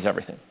context is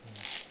everything.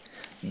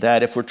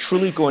 That if we're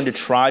truly going to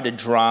try to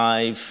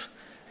drive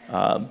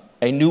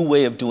a new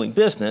way of doing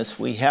business,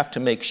 we have to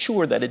make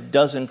sure that it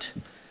doesn't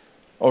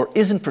or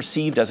isn't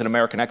perceived as an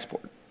American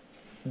export.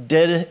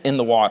 Dead in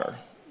the water,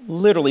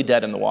 literally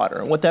dead in the water.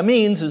 And what that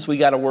means is we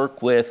got to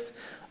work with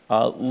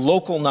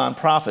local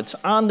nonprofits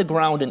on the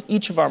ground in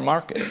each of our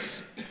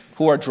markets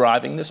who are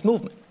driving this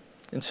movement.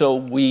 And so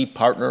we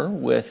partner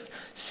with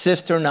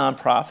sister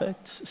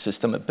nonprofits,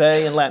 System at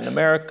Bay in Latin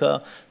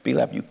America,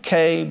 B-Lab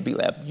UK,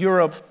 B-Lab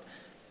Europe,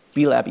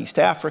 B-Lab East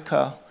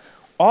Africa,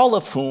 all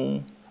of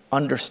whom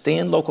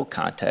understand local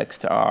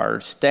context, are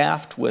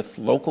staffed with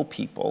local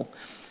people,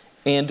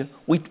 and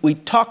we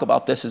talk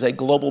about this as a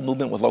global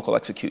movement with local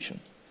execution.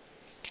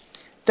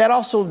 That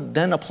also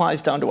then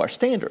applies down to our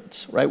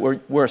standards, right?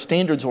 We're a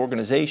standards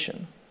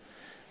organization,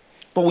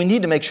 but we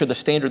need to make sure the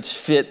standards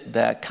fit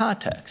that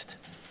context.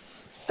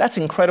 That's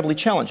incredibly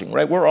challenging,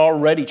 right? We're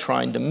already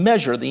trying to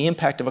measure the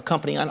impact of a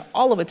company on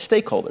all of its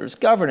stakeholders,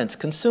 governance,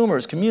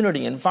 consumers,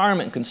 community,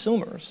 environment,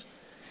 consumers.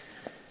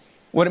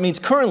 What it means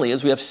currently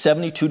is we have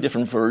 72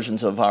 different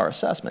versions of our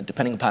assessment,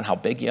 depending upon how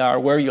big you are,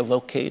 where you're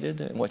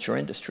located, and what your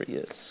industry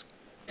is.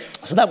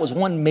 So that was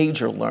one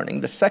major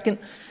learning. The second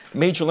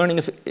major learning,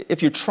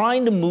 if you're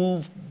trying to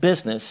move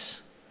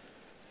business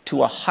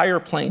to a higher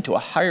plane, to a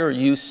higher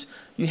use,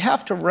 you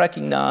have to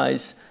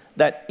recognize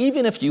that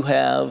even if you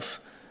have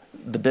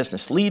the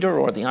business leader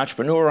or the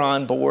entrepreneur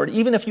on board,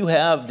 even if you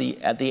have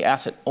the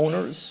asset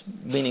owners,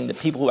 meaning the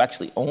people who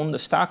actually own the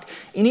stock,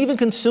 and even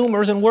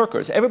consumers and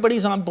workers,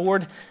 everybody's on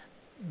board,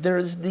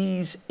 there's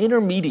these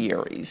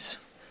intermediaries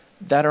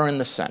that are in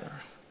the center.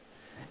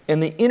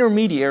 And the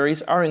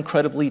intermediaries are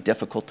incredibly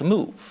difficult to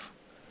move.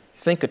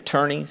 Think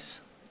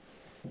attorneys,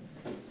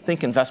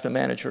 think investment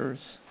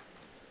managers,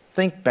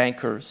 think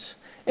bankers.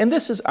 And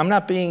this is, I'm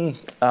not being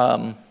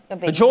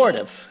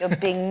pejorative. You're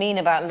being mean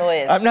about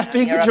lawyers. I'm not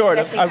being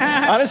pejorative.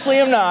 Honestly,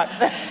 I'm not.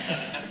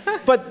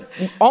 But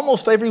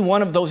almost every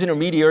one of those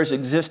intermediaries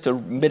exists to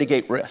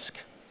mitigate risk.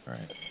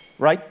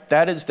 Right?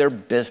 That is their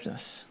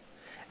business.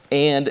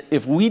 And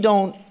if we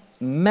don't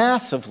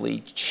massively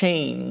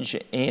change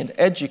and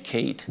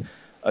educate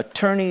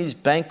attorneys,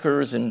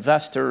 bankers,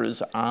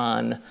 investors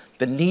on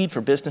the need for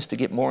business to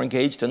get more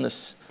engaged in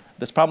this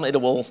problem, it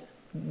will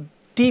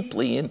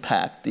deeply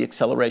impact the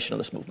acceleration of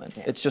this movement.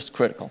 Yeah. It's just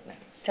critical. Yeah.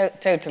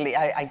 Totally,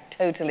 I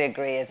totally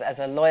agree. As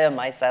a lawyer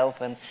myself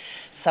and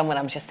someone,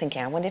 I'm just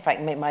thinking, I wonder if I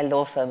can make my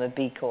law firm a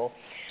B Corp.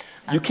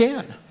 You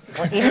can.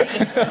 Well,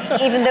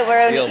 even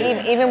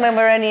when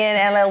we're only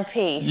an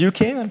LLP. You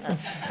can.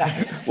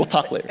 We'll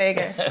talk later. There you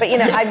go. But you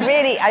know,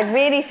 I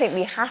really think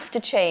we have to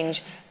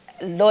change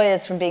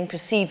lawyers from being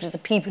perceived as the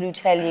people who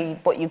tell you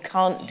what you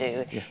can't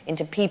do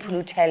into people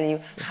who tell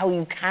you how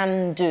you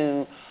can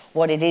do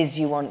what it is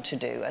you want to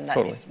do. And that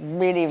is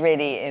really,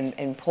 really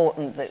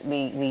important that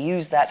we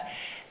use that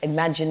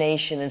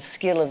imagination and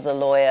skill of the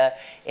lawyer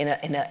in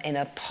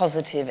a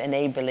positive,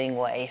 enabling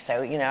way.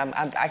 So, you know, I'm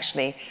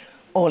actually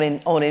all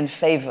in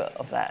favor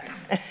of that.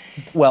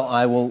 Well,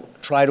 I will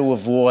try to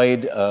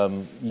avoid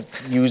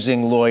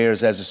using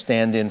lawyers as a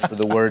stand-in for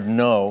the word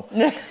no,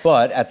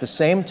 but at the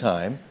same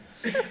time,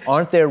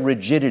 aren't there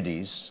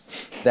rigidities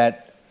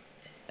that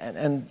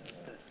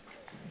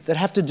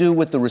have to do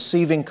with the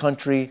receiving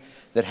country,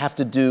 that have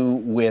to do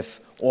with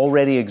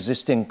already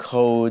existing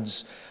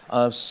codes?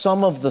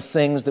 Some of the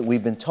things that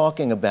we've been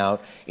talking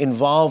about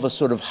involve a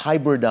sort of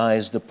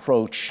hybridized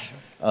approach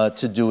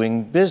to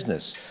doing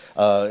business.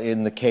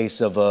 In the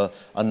case of a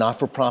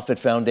not-for-profit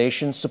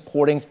foundation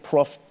supporting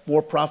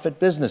for-profit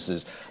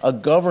businesses, a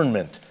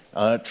government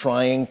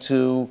trying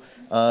to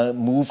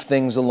move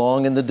things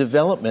along in the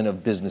development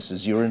of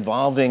businesses. You're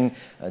involving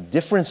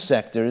different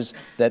sectors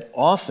that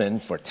often,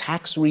 for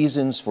tax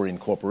reasons, for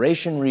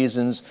incorporation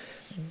reasons,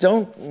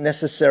 don't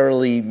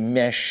necessarily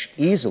mesh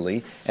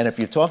easily. And if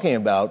you're talking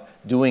about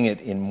doing it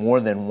in more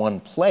than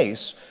one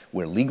place,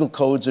 where legal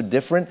codes are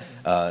different,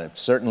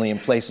 certainly in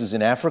places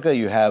in Africa,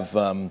 you have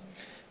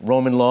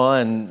Roman law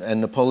and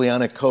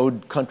Napoleonic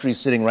code countries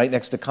sitting right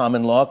next to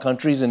common law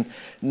countries and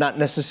not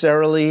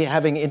necessarily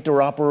having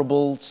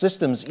interoperable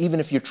systems,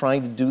 even if you're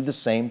trying to do the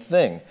same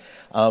thing.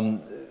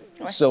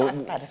 It's not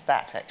as bad as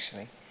that,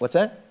 actually. What's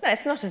that? No,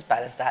 it's not as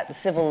bad as that. The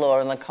civil law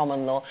and the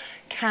common law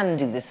can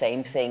do the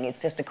same thing.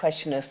 It's just a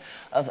question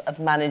of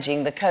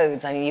managing the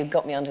codes. I mean, you've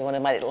got me onto one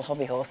of my little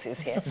hobby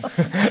horses here.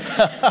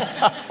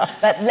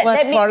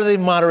 That's part of the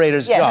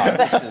moderator's job.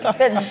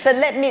 But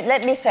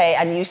let me say,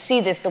 and you see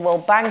this, the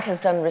World Bank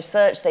has done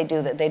research. They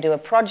do a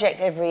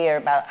project every year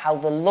about how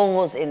the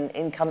laws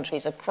in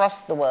countries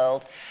across the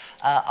world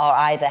are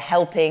either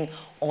helping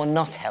or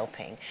not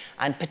helping.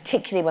 And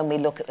particularly when we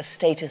look at the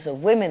status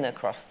of women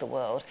across the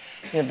world,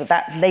 you know,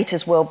 that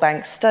latest World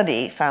Bank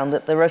study found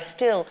that there are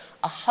still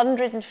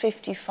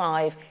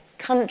 155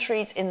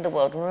 countries in the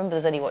world. Remember,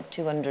 there's only,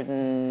 200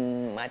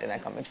 and, I don't know, I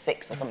can't remember,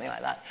 6 or something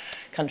like that,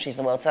 countries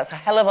in the world. So that's a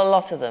hell of a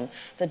lot of them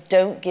that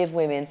don't give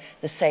women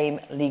the same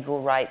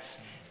legal rights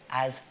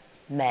as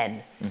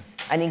men.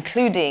 And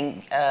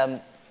including,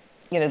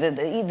 you know,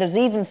 there's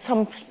even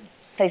some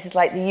places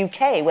like the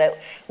UK where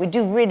we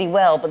do really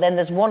well, but then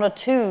there's 1 or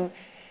 2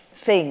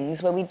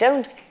 things where we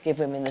don't give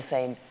women the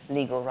same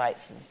legal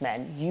rights as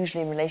men,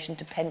 usually in relation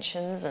to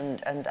pensions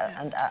and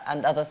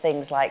other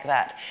things like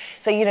that.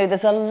 So, you know,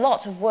 there's a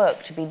lot of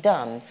work to be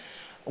done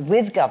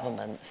with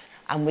governments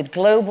and with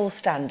global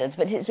standards,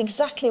 but it's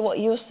exactly what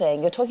you're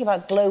saying. You're talking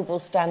about global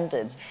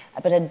standards,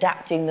 but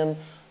adapting them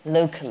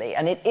locally.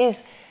 And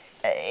it's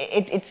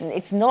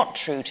not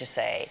true to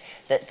say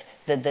that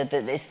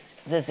there's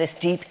this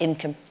deep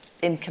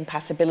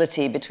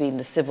incompatibility between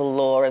the civil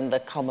law and the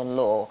common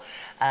law.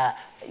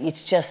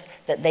 It's just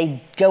that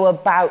they go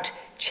about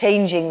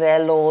changing their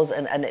laws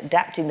and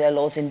adapting their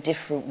laws in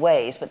different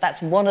ways. But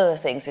that's one of the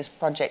things this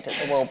project at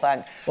the World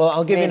Bank Well,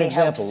 I'll give really you an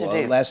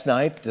example. Last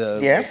night,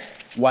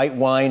 white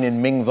wine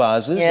in Ming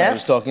vases. Yeah. I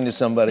was talking to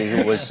somebody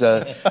who was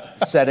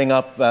setting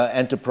up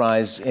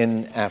enterprise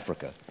in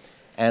Africa.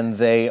 And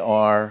they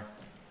are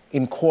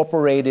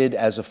incorporated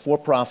as a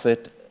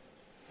for-profit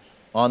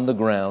on the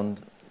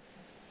ground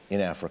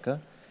in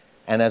Africa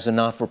and as a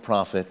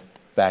not-for-profit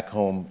back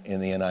home in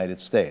the United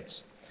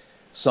States.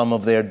 Some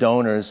of their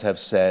donors have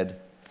said,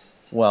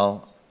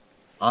 well,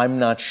 I'm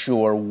not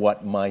sure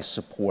what my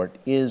support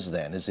is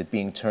then. Is it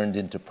being turned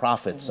into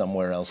profit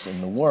somewhere else in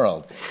the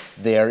world?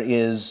 There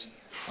is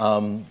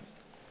a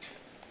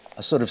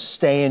sort of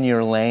stay in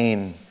your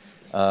lane,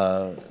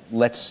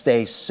 let's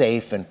stay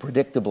safe and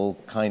predictable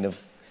kind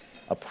of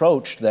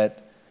approach that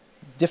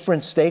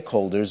different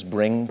stakeholders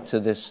bring to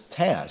this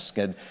task.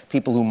 And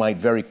people who might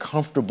very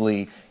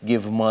comfortably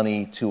give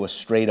money to a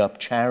straight-up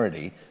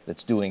charity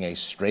that's doing a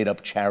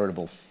straight-up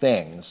charitable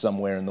thing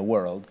somewhere in the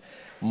world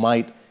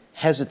might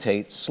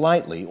hesitate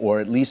slightly, or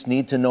at least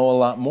need to know a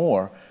lot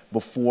more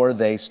before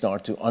they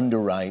start to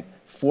underwrite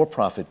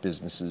for-profit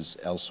businesses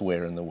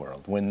elsewhere in the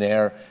world, when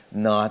they're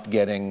not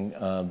getting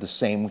the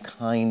same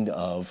kind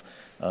of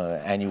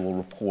annual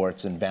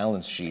reports and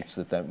balance sheets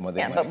that they might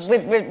expect.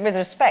 But with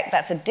respect,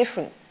 that's a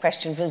different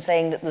question from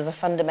saying that there's a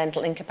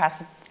fundamental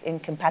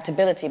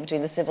incompatibility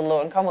between the civil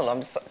law and common law.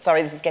 I'm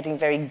sorry, this is getting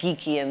very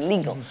geeky and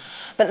legal.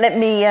 But let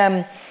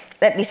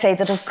me say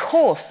that, of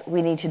course,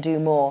 we need to do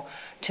more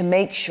to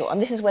make sure,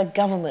 and this is where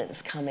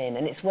governments come in,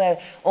 and it's where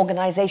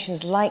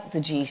organizations like the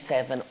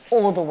G7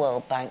 or the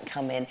World Bank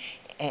come in,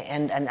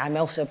 and I'm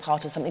also a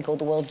part of something called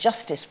the World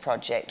Justice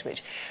Project,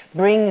 which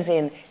brings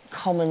in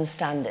common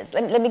standards.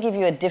 Let me give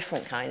you a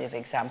different kind of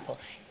example.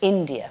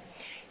 India.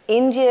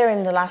 India,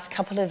 in the last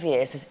couple of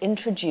years, has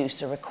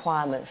introduced a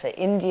requirement for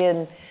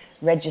Indian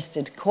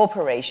registered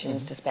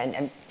corporations to spend,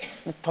 and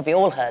you've probably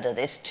all heard of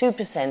this,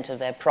 2% of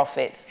their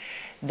profits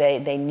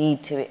they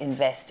need to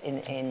invest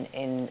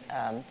in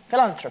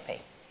philanthropy.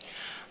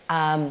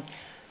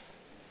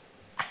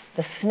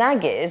 The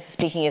snag is,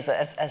 speaking as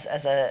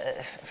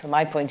a, from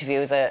my point of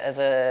view, as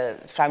a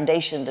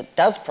foundation that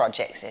does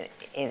projects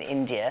in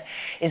India,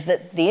 is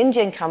that the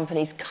Indian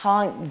companies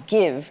can't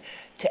give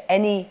to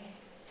any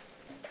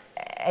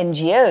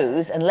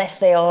NGOs unless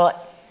they are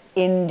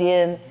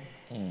Indian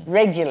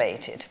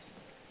regulated.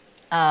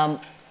 Now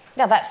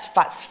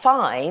that's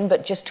fine,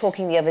 but just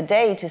talking the other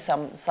day to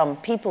some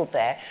people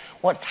there,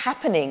 what's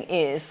happening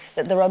is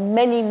that there are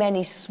many,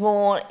 many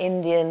small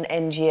Indian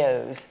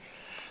NGOs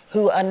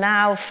who are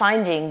now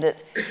finding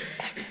that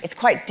it's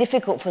quite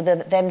difficult for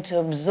them to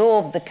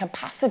absorb the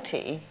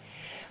capacity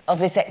of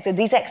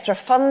these extra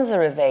funds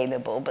are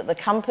available, but the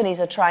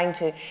companies are trying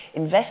to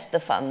invest the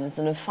funds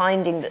and are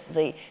finding that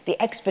the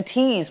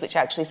expertise, which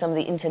actually some of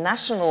the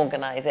international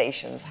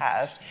organizations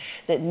have,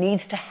 that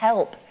needs to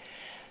help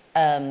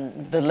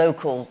the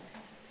local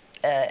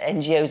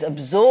NGOs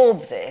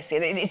absorb this.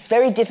 It's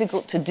very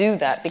difficult to do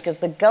that because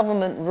the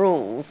government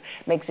rules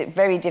makes it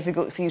very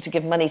difficult for you to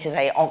give money to,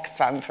 say,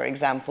 Oxfam, for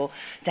example,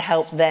 to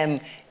help them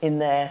in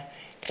their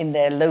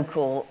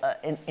local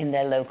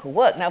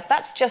work. Now,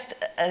 that's just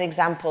an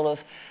example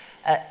of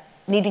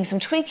needing some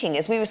tweaking,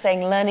 as we were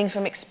saying, learning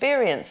from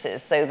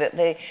experiences, so that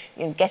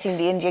getting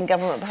the Indian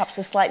government perhaps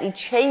to slightly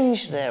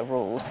change their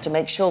rules to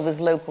make sure there's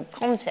local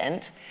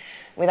content,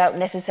 without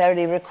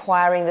necessarily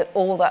requiring that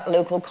all that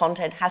local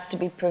content has to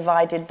be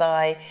provided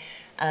by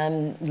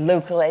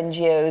local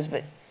NGOs,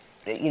 but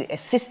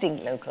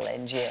assisting local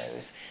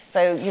NGOs.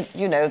 So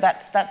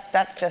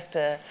that's just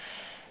a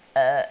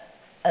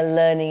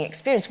learning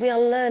experience. We are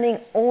learning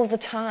all the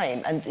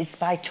time, and it's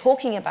by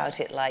talking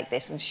about it like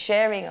this and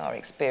sharing our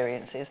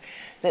experiences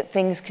that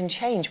things can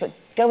change. But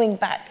going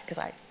back, because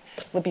I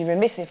would be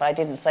remiss if I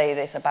didn't say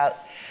this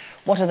about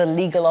what are the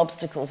legal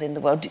obstacles in the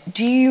world.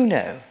 Do you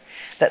know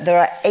that there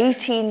are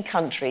 18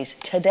 countries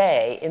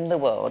today in the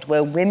world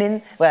where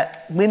women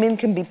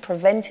can be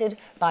prevented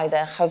by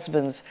their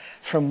husbands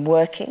from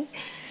working?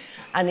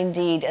 And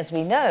indeed, as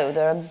we know,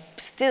 there are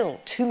still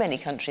too many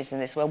countries in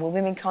this world where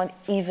women can't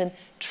even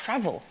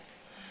travel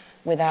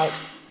without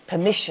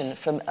permission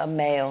from a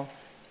male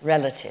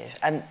relative.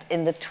 And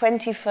in the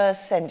 21st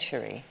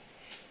century,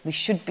 we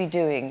should be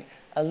doing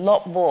a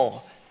lot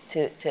more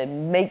to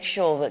make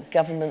sure that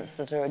governments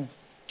that are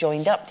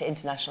joined up to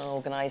international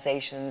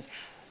organizations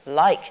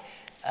like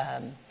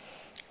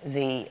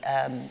the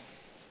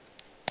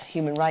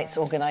human rights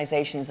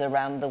organizations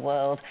around the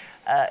world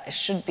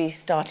should be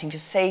starting to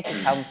say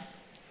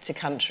to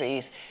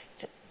countries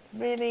that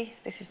really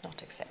this is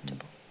not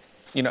acceptable.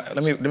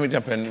 Let me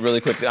jump in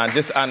really quickly on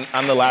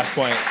the last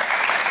point.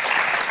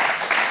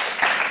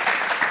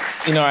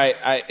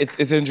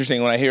 It's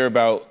interesting when I hear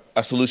about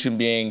a solution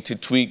being to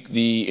tweak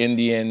the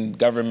Indian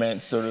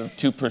government sort of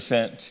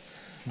 2%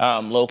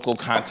 local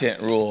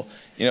content rule.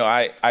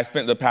 I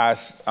spent the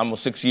past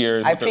almost 6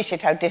 years. I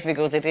appreciate how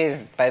difficult it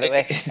is, by the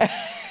way.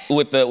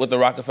 with the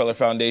Rockefeller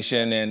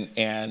Foundation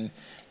and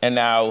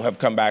now have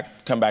come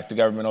back to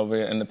government over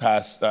in the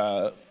past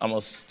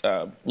almost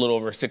a little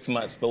over 6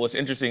 months. But what's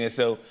interesting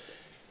is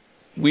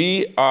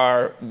we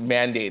are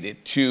mandated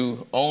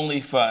to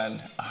only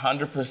fund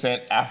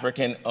 100%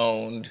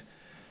 African-owned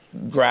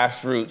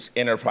grassroots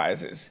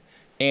enterprises.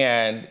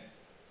 And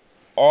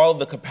all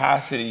the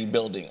capacity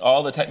building,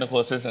 all the technical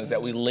assistance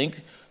that we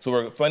link, so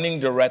we're funding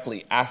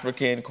directly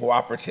African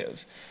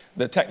cooperatives.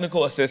 The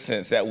technical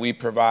assistance that we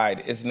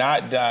provide is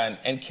not done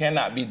and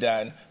cannot be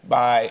done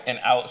by an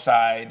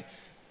outside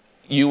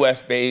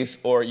US-based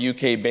or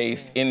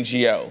UK-based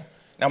NGO.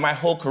 Now, my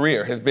whole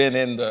career has been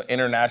in the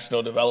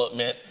international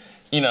development,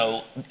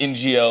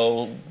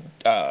 NGO,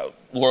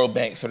 World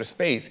Bank sort of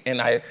space. And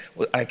I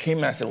came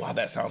and I said, wow,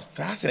 that sounds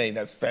fascinating.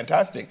 That's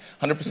fantastic.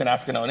 100%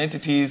 African-owned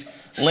entities,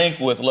 linked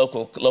with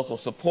local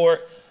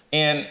support.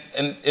 And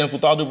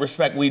with all due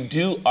respect, we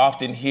do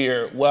often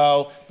hear,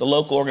 well, the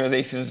local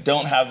organizations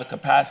don't have the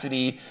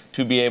capacity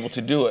to be able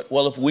to do it.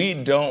 Well, if we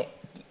don't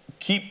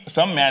keep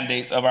some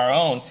mandates of our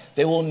own,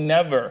 they will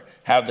never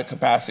have the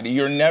capacity.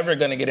 You're never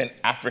going to get an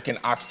African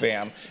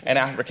Oxfam, an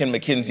African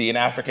McKinsey, an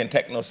African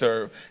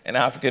TechnoServe, an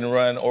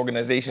African-run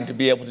organization to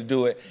be able to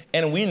do it.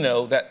 And we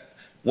know that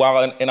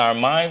while in our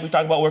minds we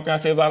talk about working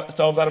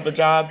ourselves out of a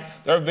job,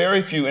 there are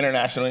very few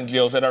international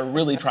NGOs that are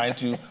really trying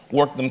to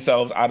work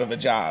themselves out of a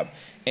job.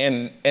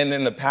 And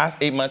in the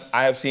past 8 months,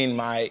 I have seen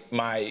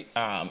my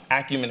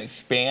acumen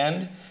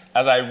expand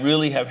as I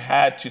really have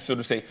had to sort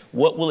of say,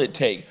 what will it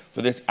take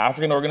for this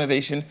African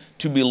organization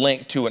to be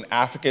linked to an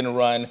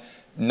African-run,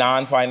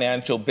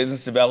 non-financial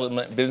business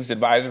development, business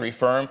advisory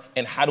firm,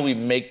 and how do we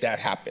make that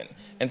happen?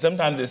 And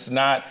sometimes it's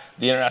not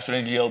the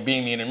international NGO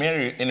being the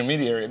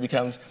intermediary. It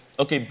becomes,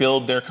 okay,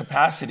 build their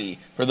capacity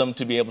for them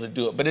to be able to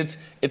do it. But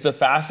it's a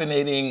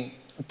fascinating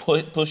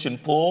push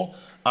and pull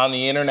on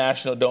the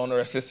international donor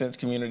assistance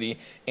community,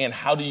 and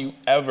how do you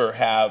ever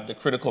have the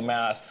critical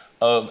mass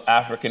of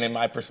African, in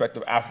my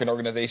perspective, African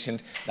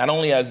organizations, not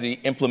only as the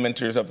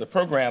implementers of the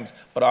programs,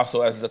 but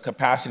also as the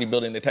capacity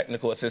building, the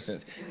technical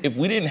assistance. If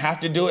we didn't have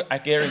to do it, I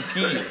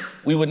guarantee you,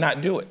 we would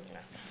not do it.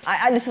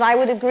 Listen, I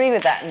would agree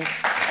with that. And,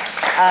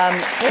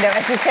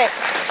 as you say,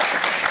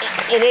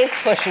 it is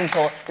push and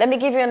pull. Let me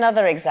give you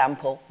another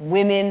example.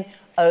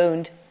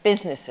 Women-owned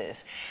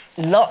businesses.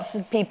 Lots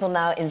of people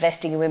now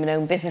investing in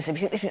women-owned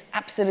businesses. This is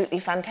absolutely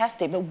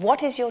fantastic. But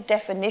what is your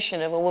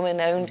definition of a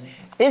women-owned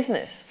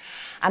business?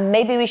 And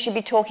maybe we should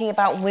be talking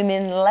about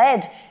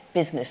women-led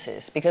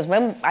businesses, because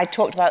when I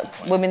talked about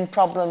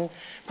problem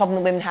that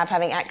women have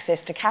having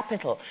access to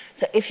capital.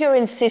 So if you're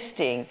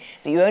insisting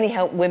that you only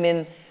help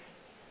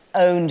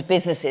women-owned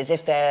businesses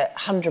if they're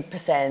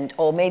 100%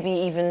 or maybe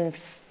even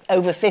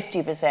over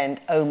 50%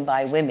 owned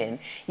by women,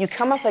 you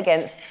come up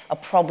against a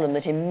problem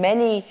that in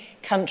many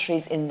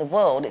countries in the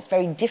world, it's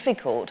very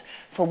difficult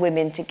for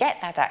women to get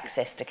that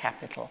access to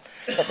capital.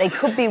 That they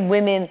could be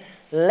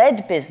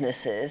women-led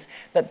businesses,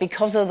 but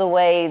because of the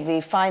way the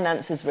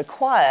finance is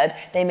required,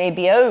 they may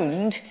be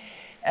owned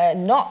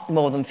not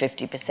more than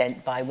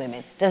 50% by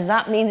women. Does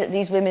that mean that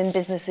these women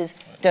businesses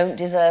don't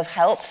deserve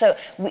help? So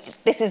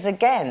this is,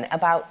 again,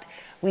 about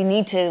we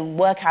need to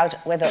work out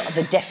whether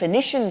the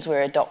definitions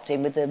we're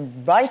adopting with the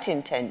right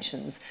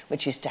intentions,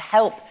 which is to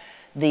help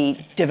the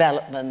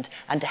development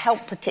and to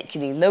help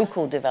particularly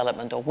local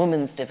development or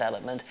women's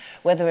development,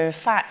 whether in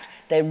fact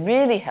they're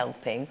really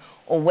helping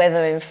or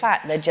whether in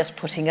fact they're just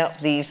putting up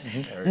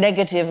these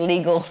negative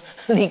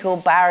legal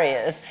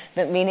barriers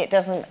that mean it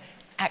doesn't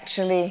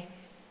actually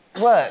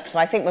work. So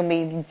I think when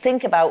we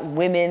think about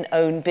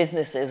women-owned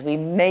businesses, we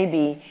may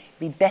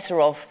be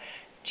better off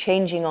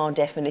changing our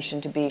definition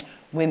to be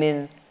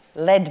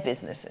women-led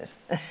businesses.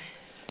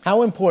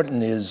 How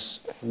important is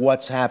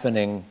what's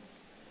happening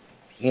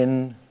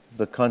in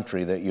the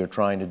country that you're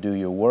trying to do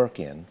your work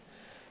in,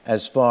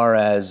 as far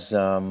as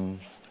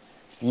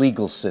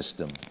legal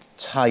system,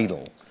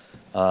 title,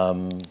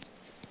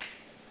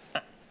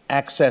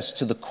 access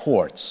to the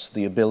courts,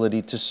 the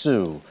ability to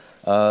sue,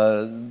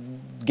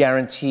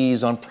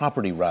 guarantees on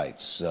property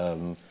rights,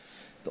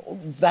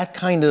 that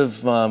kind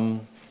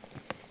of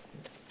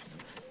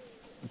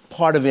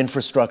part of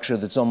infrastructure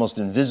that's almost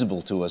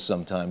invisible to us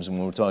sometimes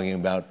when we're talking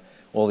about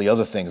all the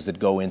other things that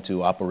go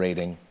into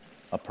operating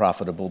a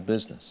profitable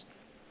business?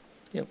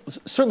 Yeah,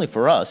 certainly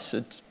for us,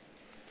 it's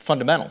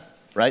fundamental,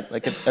 right?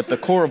 Like at the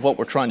core of what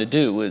we're trying to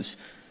do is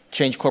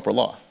change corporate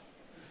law.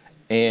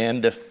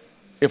 And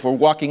if we're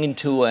walking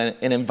into an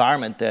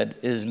environment that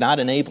is not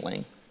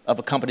enabling of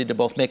a company to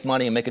both make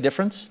money and make a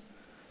difference,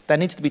 that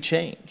needs to be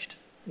changed.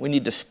 We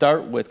need to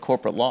start with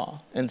corporate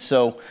law. And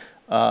so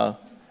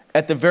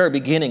at the very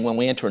beginning, when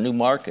we enter a new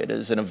market,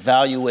 is an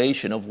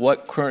evaluation of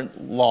what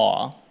current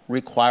law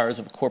requires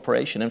of a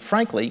corporation. And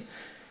frankly,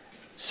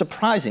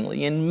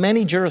 surprisingly, in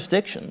many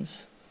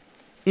jurisdictions,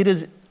 it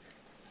is,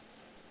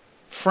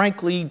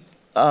 frankly,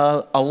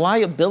 a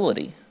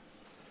liability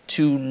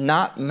to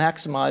not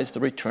maximize the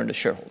return to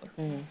shareholder.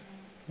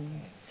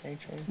 Very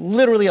true.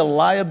 Literally a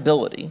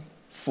liability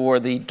for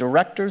the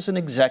directors and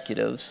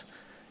executives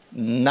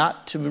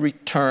not to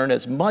return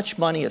as much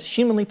money as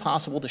humanly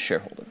possible to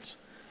shareholders.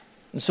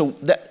 And so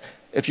that,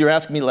 if you're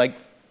asking me, like,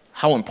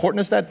 how important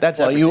is that? That's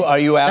everything. Are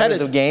you out of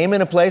the game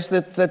in a place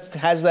that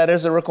has that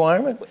as a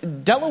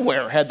requirement?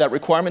 Delaware had that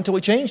requirement until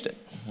we changed it.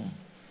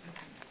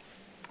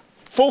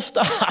 Full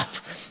stop.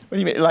 What do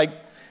you mean? Like,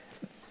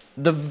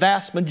 the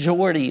vast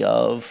majority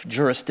of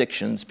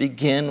jurisdictions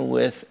begin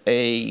with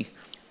a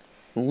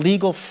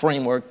legal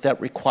framework that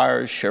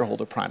requires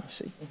shareholder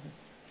primacy.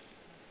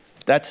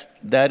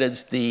 That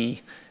is the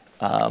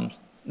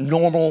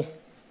normal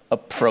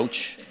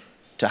approach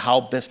to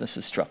how business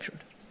is structured.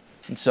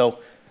 And so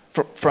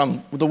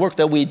from the work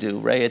that we do,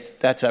 Ray,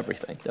 that's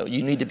everything.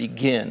 You need to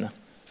begin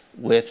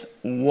with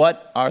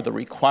what are the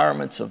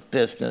requirements of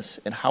business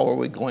and how are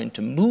we going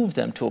to move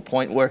them to a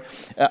point where,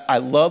 I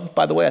love,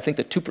 by the way, I think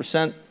the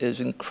 2% is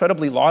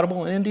incredibly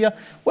laudable in India.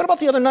 What about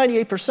the other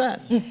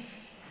 98%?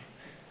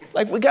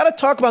 Like, we got to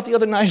talk about the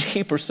other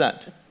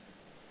 98%.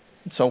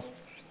 And so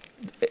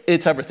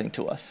it's everything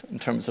to us in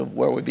terms of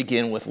where we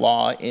begin with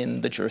law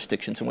in the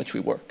jurisdictions in which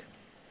we work.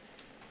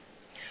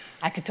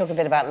 I could talk a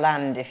bit about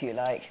land, if you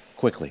like.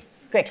 Quickly.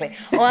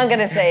 All I'm going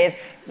to say is,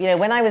 you know,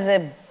 when I was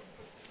a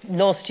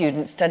law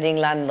student studying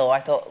land law, I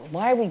thought,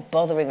 why are we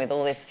bothering with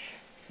all this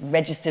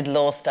registered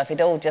law stuff?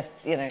 It all just,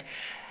 you know.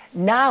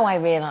 Now I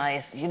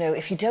realise, you know,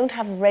 if you don't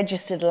have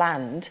registered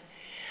land,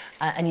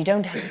 and you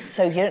don't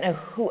know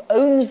who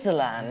owns the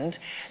land,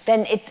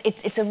 then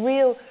it's a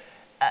real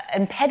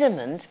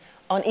impediment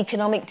on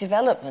economic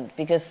development,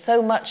 because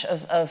so much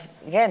of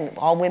again,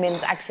 our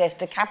women's access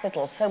to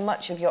capital, so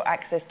much of your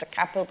access to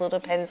capital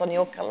depends on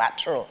your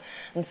collateral.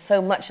 And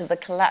so much of the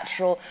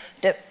collateral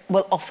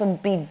will often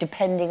be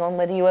depending on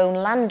whether you own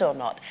land or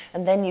not.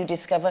 And then you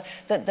discover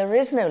that there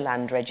is no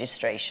land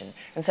registration.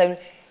 And so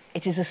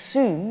it is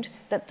assumed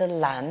that the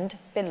land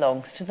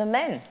belongs to the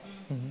men.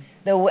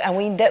 And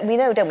we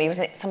know, don't we, was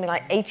it something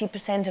like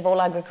 80% of all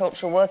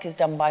agricultural work is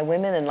done by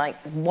women, and like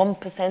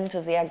 1%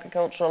 of the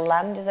agricultural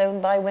land is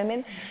owned by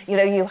women? You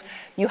know,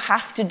 you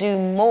have to do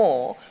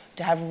more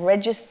to have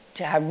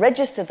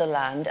registered the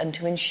land and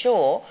to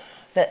ensure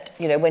that,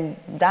 you know, when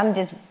land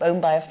is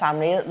owned by a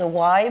family, that the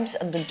wives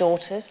and the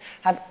daughters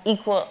have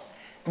equal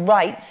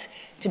rights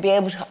to be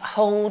able to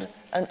hold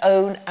and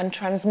own and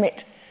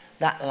transmit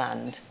that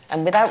land.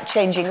 And without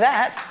changing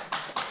that,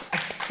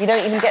 you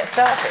don't even get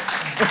started.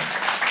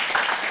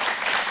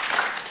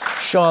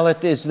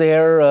 Charlotte, is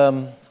there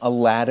a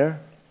ladder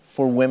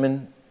for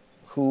women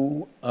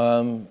who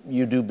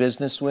you do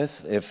business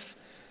with if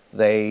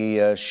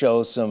they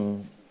show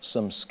some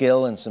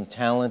skill and some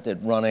talent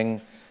at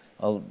running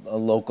a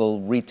local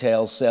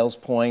retail sales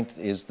point?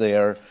 Is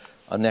there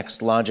a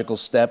next logical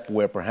step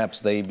where perhaps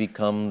they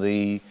become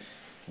the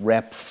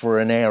rep for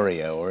an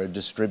area or a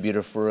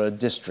distributor for a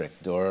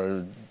district?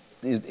 Or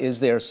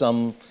is there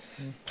some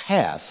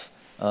path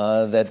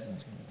that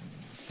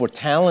for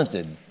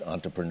talented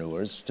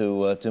entrepreneurs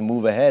to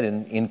move ahead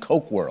in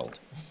Coke world?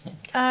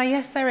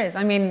 Yes, there is.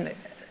 I mean,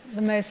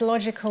 the most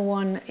logical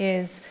one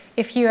is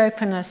if you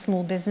open a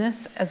small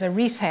business as a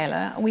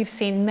retailer. We've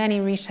seen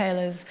many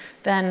retailers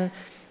then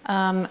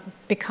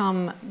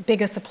become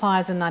bigger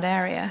suppliers in that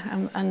area.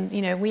 And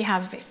you know, we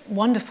have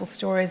wonderful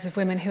stories of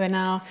women who are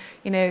now,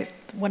 you know,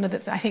 one of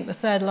the, I think the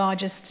third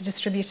largest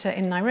distributor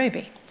in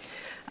Nairobi.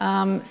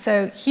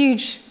 So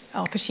huge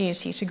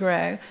opportunity to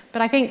grow.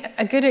 But I think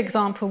a good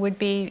example would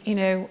be, you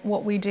know,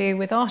 what we do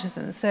with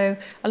artisans. So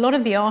a lot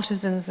of the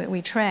artisans that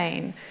we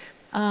train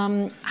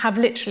have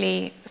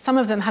literally, some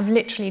of them have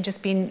literally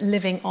just been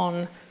living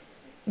on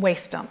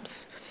waste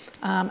dumps.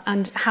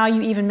 And how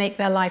you even make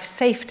their life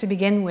safe to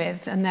begin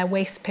with, and their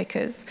waste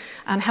pickers,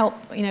 and help,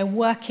 you know,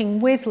 working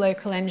with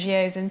local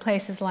NGOs in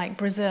places like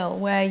Brazil,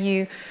 where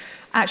you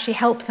actually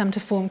help them to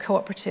form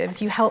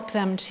cooperatives, you help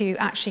them to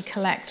actually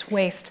collect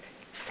waste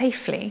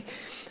safely,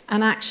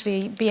 and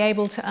actually be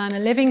able to earn a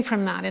living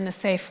from that in a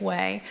safe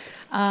way,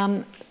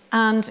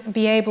 and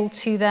be able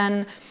to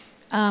then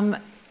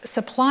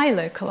supply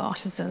local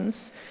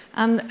artisans,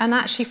 and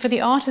actually for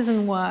the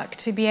artisan work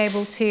to be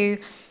able to,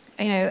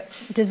 you know,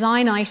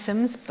 design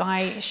items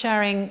by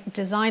sharing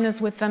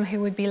designers with them who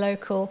would be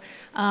local,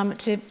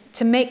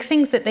 to make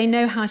things that they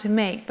know how to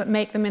make, but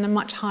make them in a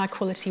much higher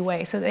quality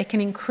way, so that they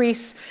can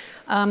increase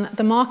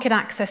the market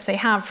access they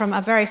have from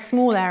a very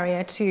small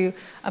area to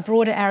a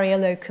broader area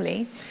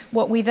locally.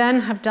 What we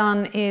then have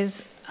done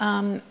is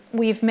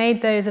we've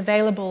made those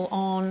available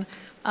on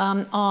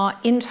our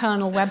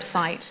internal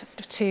website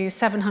to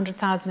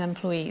 700,000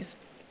 employees.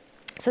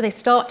 So they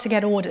start to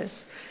get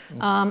orders,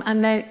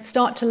 and they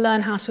start to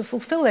learn how to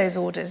fulfill those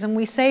orders. And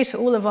we say to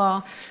all of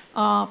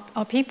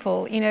our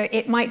people, you know,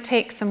 it might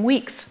take some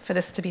weeks for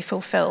this to be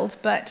fulfilled,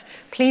 but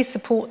please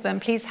support them,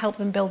 please help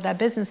them build their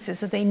businesses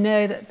so they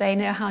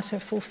know how to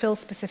fulfill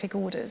specific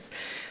orders.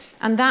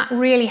 And that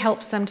really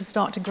helps them to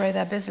start to grow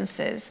their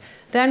businesses.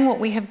 Then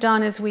what we have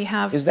done is we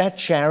have... Is that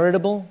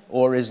charitable,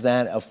 or is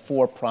that a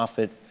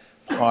for-profit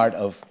part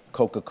of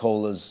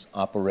Coca-Cola's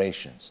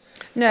operations?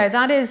 No,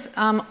 that is...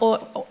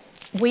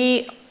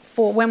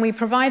 when we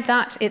provide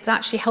that, it's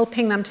actually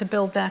helping them to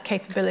build their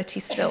capability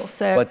still.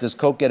 So, but does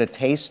Coke get a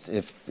taste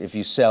if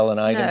you sell an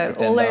item for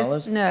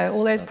 $10?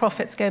 All those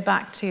profits go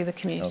back to the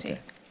community.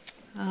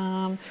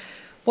 Okay.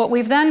 What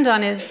we've then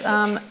done is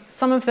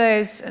some of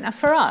those,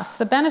 for us,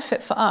 the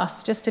benefit for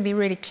us, just to be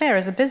really clear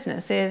as a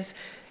business, is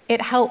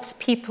it helps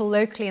people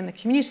locally in the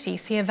community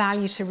see a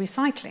value to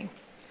recycling.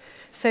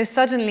 So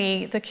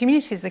suddenly the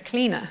communities are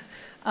cleaner.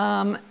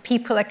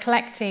 people are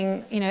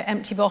collecting,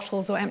 empty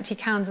bottles or empty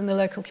cans in the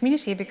local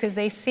community because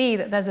they see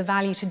that there's a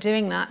value to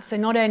doing that. So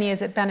not only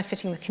is it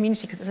benefiting the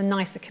community because it's a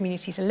nicer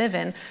community to live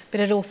in, but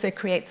it also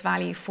creates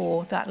value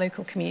for that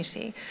local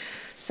community.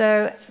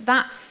 So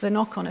that's the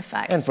knock-on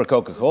effect. And for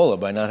Coca-Cola,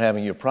 by not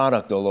having your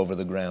product all over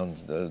the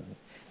ground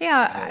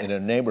in a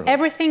neighborhood.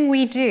 Everything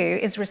we do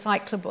is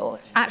recyclable.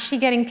 Actually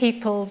getting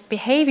people's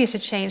behavior to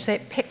change so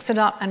it picks it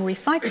up and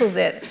recycles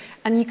it.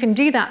 And you can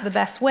do that the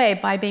best way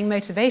by being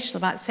motivational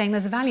about saying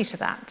there's a value to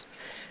that.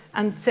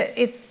 And so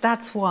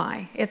that's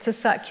why. It's a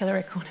circular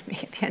economy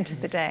at the end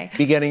of the day.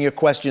 Be getting your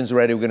questions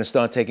ready. We're going to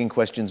start taking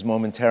questions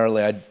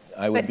momentarily.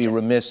 I would be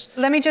remiss.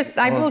 Let me just,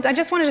 I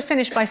just wanted to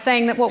finish by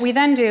saying that what we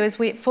then do is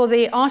for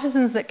the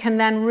artisans that can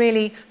then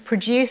really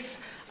produce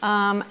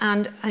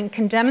and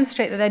can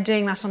demonstrate that they're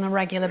doing that on a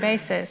regular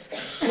basis,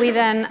 we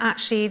then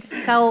actually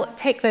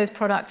take those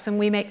products and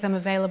we make them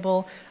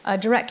available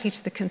directly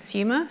to the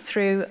consumer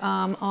through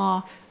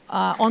our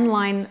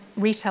online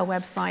retail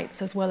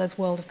websites as well as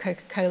World of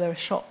Coca-Cola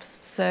shops.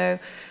 So,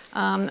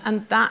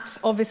 and that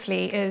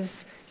obviously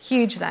is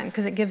huge then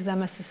because it gives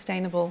them a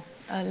sustainable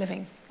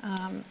living.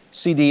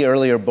 CD,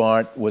 earlier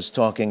Bart was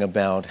talking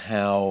about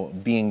how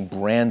being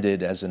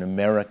branded as an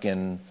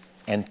American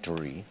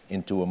entry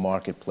into a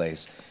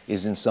marketplace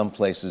is in some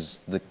places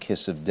the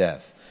kiss of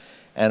death.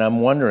 And I'm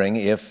wondering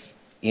if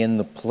in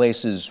the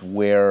places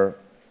where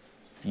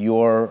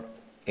your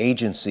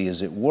agency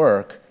is at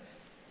work,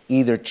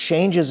 either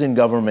changes in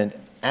government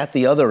at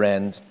the other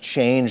end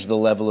change the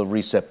level of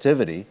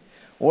receptivity,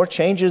 or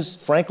changes,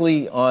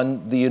 frankly,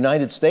 on the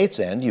United States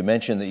end. You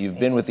mentioned that you've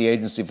been with the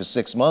agency for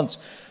 6 months.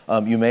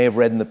 You may have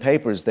read in the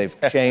papers they've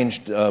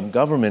changed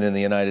government in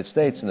the United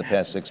States in the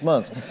past 6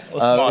 months.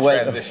 Small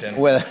transition.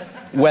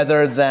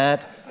 Whether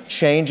that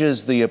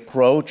changes the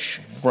approach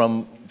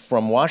from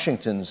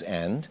Washington's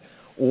end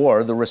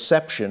or the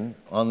reception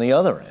on the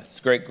other end. It's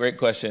a great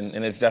question,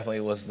 and it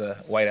definitely was the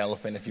white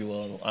elephant, if you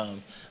will,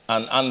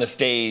 on the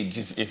stage,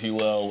 if you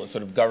will, with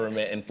sort of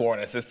government and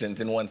foreign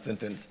assistance in one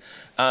sentence.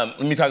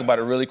 Let me talk about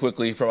it really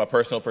quickly from a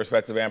personal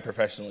perspective and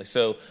professionally.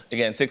 So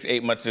again, 6 to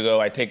 8 months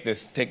ago, I take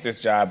this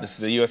job. This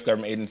is a U.S.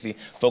 government agency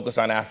focused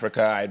on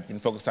Africa. I've been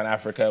focused on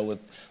Africa with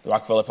the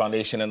Rockefeller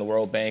Foundation and the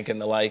World Bank and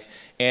the like.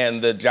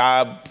 And the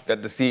job that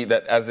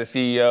as the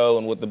CEO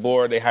and with the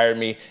board, they hired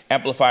me,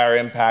 amplify our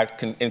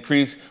impact,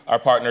 increase our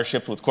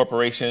partnerships with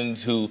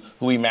corporations who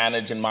we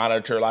manage and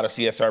monitor a lot of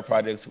CSR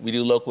projects. We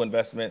do local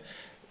investment.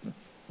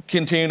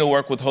 Continue to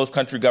work with host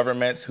country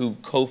governments who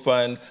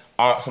co-fund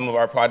some of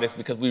our projects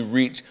because we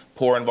reach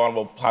poor and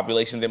vulnerable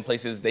populations in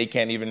places they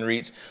can't even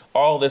reach.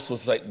 All this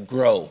was like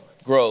grow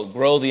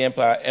the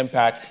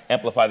impact,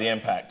 amplify the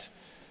impact.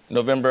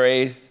 November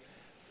 8th,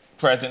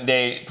 present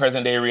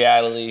day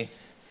reality.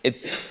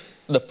 It's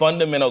the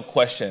fundamental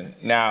question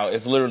now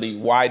is literally,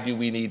 why do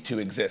we need to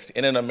exist?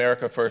 In an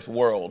America First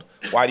world,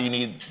 why do you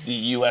need the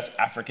U.S.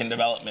 African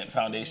Development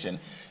Foundation?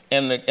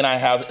 And I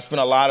have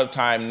spent a lot of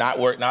time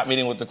not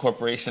meeting with the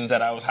corporations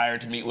that I was hired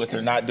to meet with, or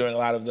not doing a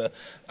lot of the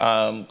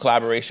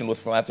collaboration with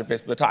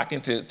philanthropists, but talking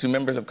to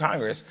members of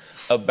Congress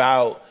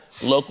about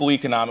local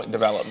economic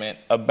development,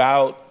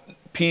 about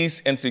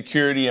peace and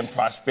security and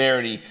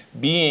prosperity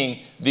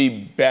being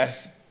the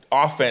best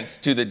offense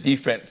to the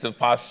defensive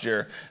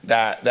posture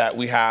that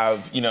we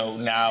have,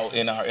 now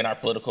in our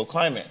political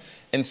climate.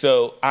 And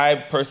so I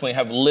personally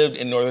have lived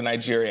in northern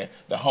Nigeria,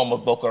 the home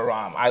of Boko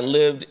Haram. I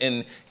lived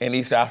in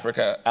East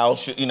Africa,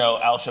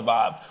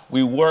 Al-Shabaab.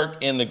 We work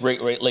in the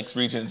Great Lakes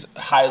regions,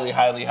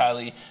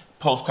 highly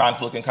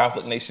post-conflict and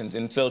conflict nations.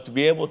 And so to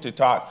be able to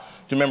talk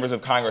to members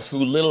of Congress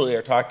who literally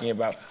are talking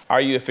about, are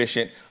you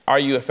efficient, are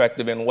you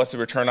effective, and what's the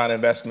return on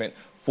investment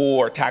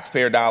for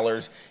taxpayer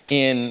dollars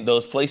in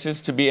those places,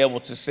 to be able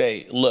to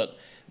say, look,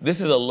 this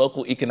is a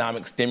local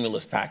economic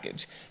stimulus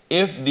package.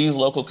 If these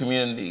local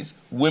communities,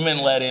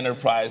 women-led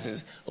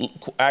enterprises,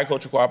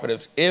 agricultural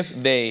cooperatives, if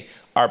they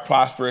are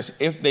prosperous,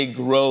 if they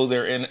grow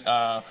their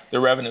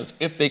revenues,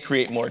 if they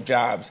create more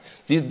jobs,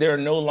 they're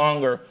no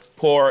longer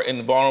poor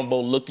and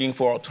vulnerable looking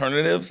for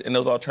alternatives, and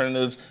those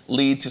alternatives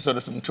lead to sort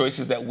of some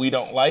choices that we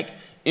don't like.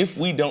 If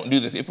we don't do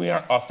this, if we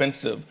aren't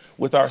offensive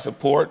with our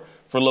support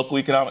for local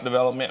economic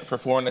development, for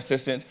foreign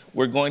assistance,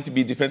 we're going to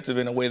be defensive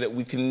in a way that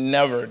we can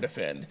never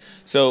defend.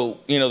 So,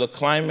 the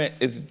climate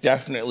is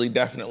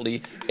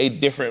definitely a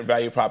different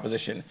value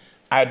proposition.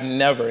 I'd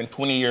never in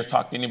 20 years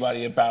talked to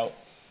anybody about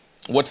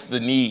what's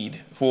the need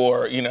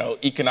for,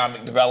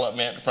 economic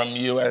development from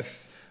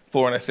U.S.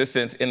 foreign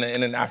assistance in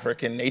an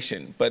African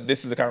nation. But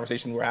this is the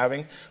conversation we're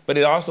having. But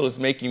it also is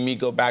making me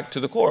go back to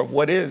the core of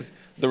what is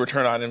the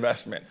return on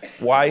investment?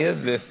 Why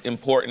is this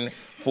important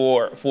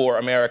for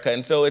America?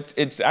 And so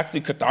it's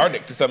actually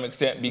cathartic to some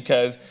extent,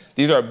 because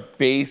these are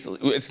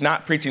it's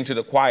not preaching to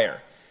the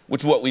choir,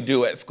 which is what we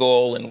do at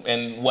Skoll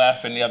and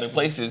WEF and the other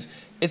places.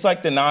 It's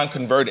like the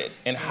non-converted.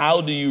 And how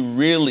do you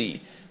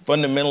really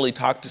fundamentally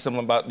talk to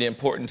someone about the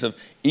importance of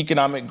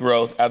economic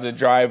growth as a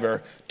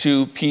driver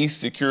to peace,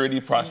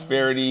 security,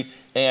 prosperity,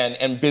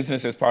 and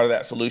business as part of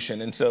that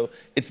solution? And so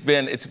it's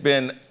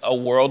been a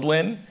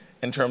whirlwind.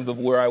 in terms of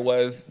where I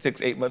was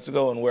 6-8 months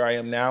ago and where I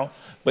am now.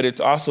 But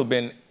it's also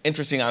been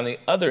interesting on the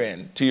other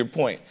end, to your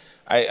point.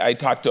 I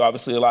talked to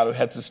obviously a lot of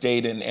heads of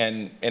state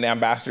and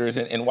ambassadors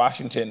in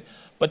Washington,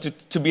 but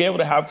to be able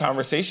to have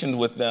conversations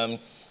with them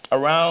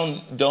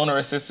around donor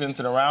assistance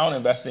and around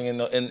investing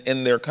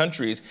in their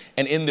countries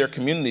and in their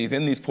communities,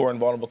 in these poor and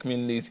vulnerable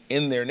communities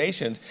in their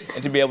nations,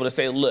 and to be able to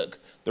say, look,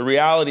 the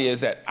reality is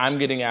that I'm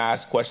getting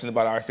asked questions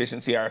about our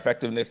efficiency, our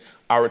effectiveness,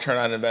 our return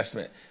on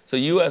investment. So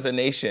you as a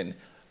nation,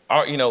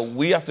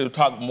 we have to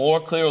talk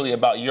more clearly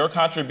about your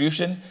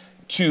contribution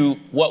to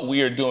what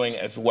we are doing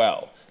as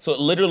well. So it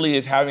literally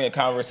is having a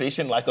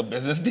conversation like a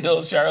business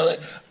deal,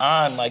 Charlotte,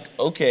 on like,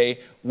 okay,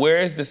 where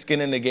is the skin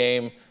in the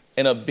game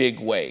in a big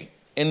way?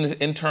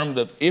 In terms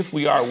of if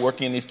we are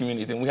working in these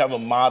communities and we have a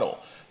model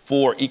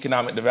for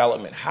economic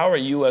development, how are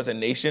you as a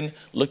nation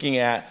looking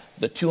at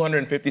the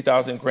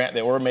 $250,000 grant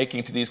that we're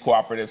making to these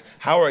cooperatives?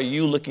 How are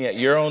you looking at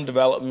your own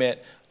development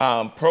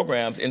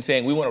programs and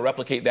saying we want to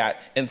replicate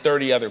that in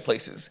 30 other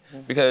places?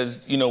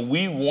 Because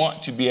we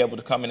want to be able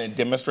to come in and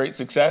demonstrate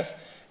success.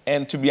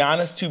 And to be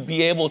honest, to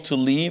be able to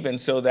leave, and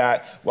so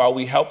that while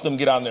we help them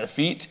get on their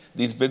feet,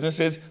 these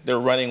businesses, they're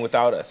running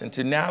without us. And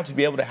to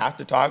be able to have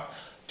to talk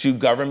to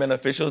government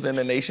officials in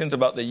the nations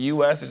about the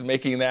U.S. is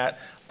making that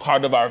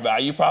part of our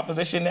value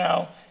proposition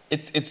now.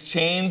 It's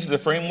changed the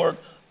framework,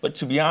 but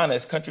to be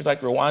honest, countries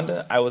like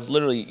Rwanda, I was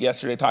literally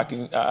yesterday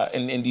talking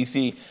in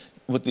D.C.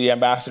 with the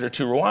ambassador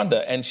to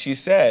Rwanda, and she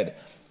said,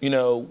 in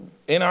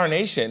our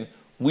nation,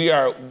 we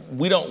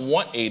don't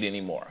want aid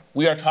anymore.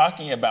 We are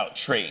talking about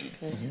trade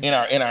in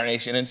our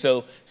nation. And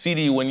so,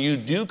 CD, when you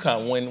do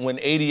come, when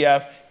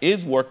ADF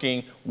is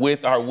working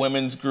with our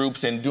women's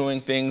groups and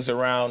doing things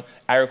around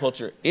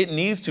agriculture, it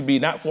needs to be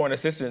not foreign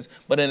assistance,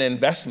 but an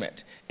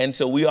investment. And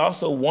so we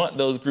also want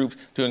those groups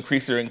to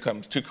increase their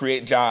incomes, to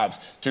create jobs,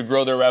 to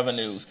grow their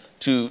revenues.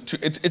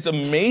 It's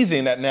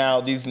amazing that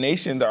now these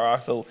nations are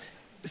also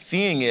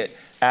seeing it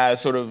as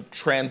sort of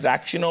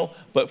transactional,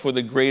 but for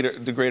the greater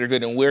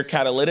good. And we're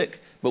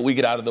catalytic, but we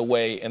get out of the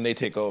way and they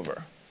take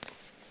over.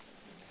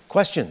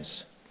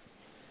 Questions?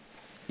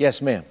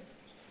 Yes, ma'am.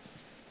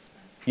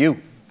 You.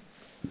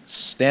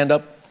 Stand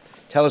up.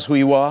 Tell us who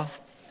you are.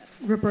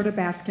 Roberta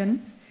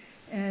Baskin.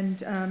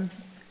 And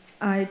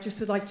I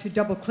just would like to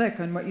double click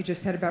on what you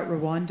just said about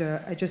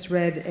Rwanda. I just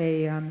read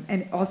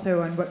and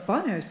also on what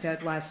Bono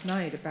said last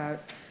night about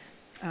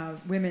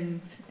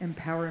women's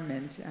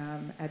empowerment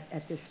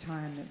at this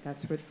time.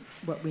 That's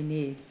what we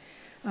need.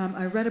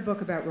 I read a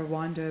book about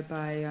Rwanda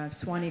by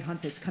Swani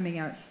Hunt that's coming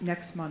out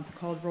next month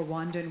called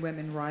Rwandan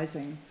Women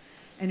Rising.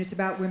 And it's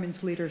about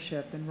women's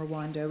leadership in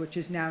Rwanda, which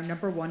is now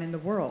 #1 in the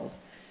world,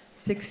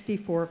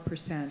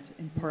 64%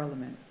 in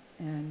parliament,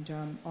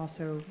 and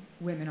also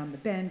women on the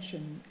bench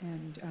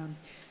and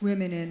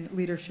women in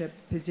leadership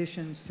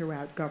positions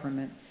throughout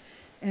government.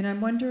 And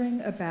I'm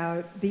wondering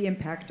about the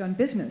impact on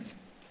business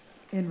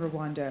in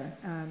Rwanda,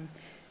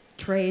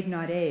 trade,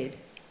 not aid.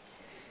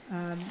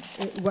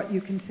 What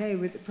you can say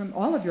from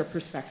all of your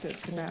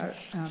perspectives about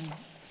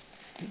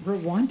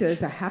Rwanda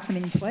is a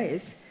happening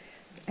place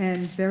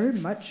and very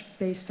much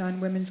based on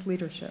women's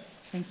leadership.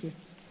 Thank you.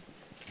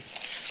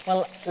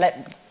 Well,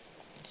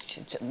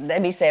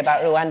 let me say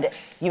about Rwanda,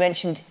 you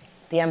mentioned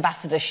the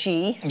ambassador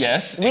she.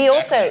 Yes. We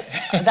also,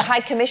 the High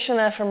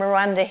Commissioner from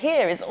Rwanda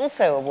here is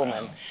also a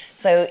woman.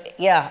 So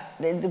yeah,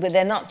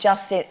 they're not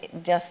just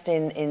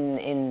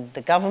in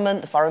the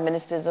government. The foreign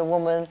minister is a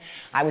woman.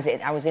 I was in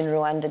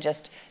Rwanda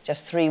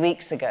just 3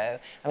 weeks ago.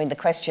 I mean, the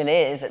question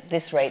is, at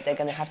this rate, they're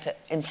going to have to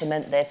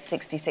implement their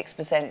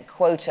 66%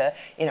 quota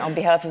on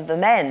behalf of the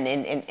men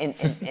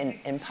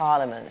in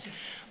Parliament.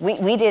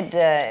 We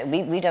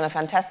done a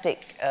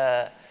fantastic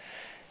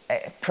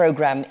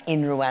program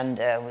in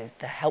Rwanda with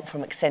the help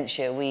from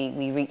Accenture.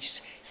 We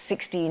reached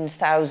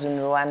 16,000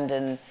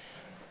 Rwandan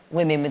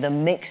women with a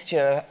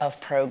mixture of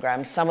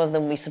programs. Some of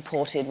them we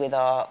supported with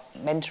our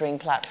mentoring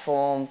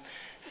platform,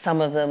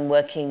 some of them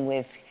working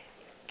with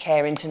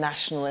Care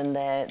International and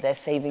their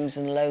savings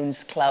and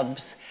loans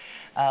clubs.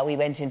 We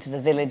went into the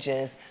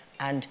villages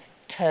and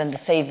turned the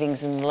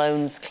savings and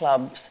loans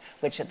clubs,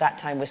 which at that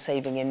time were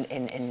saving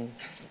in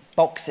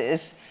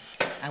boxes,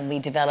 and we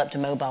developed a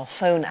mobile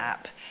phone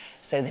app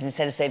so that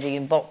instead of saving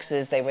in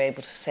boxes, they were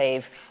able to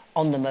save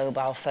on the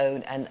mobile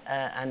phone and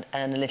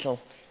earn a little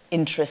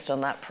interest on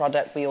that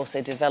product. We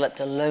also developed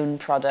a loan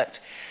product,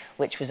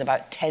 which was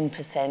about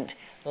 10%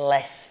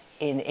 less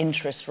in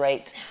interest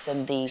rate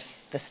than the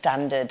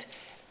standard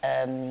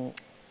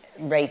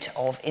rate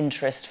of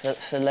interest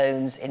for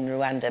loans in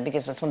Rwanda,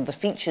 because it's one of the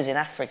features in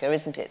Africa,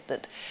 isn't it,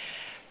 that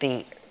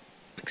the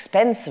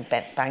expense of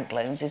bank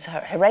loans is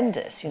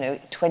horrendous,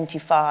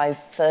 25,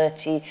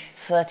 30,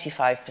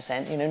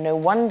 35%. No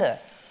wonder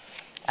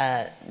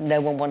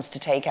no one wants to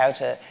take out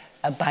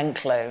a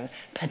bank loan,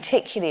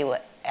 particularly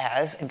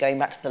and going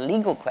back to the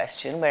legal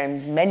question, where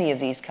in many of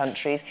these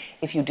countries,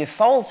 if you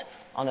default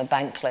on a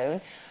bank loan,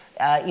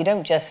 you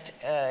don't just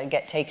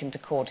get taken to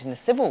court in a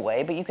civil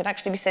way, but you can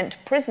actually be sent to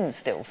prison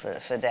still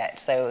for debt.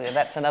 So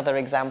that's another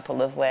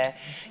example of where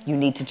you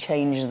need to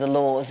change the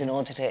laws in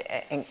order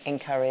to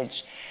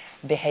encourage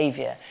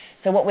behavior.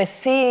 So what we're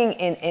seeing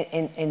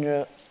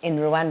in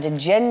Rwanda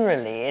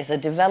generally is a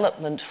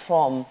development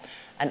from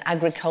an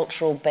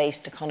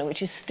agricultural-based economy,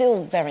 which is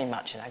still very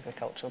much an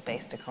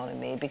agricultural-based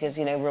economy, because,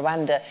 you know,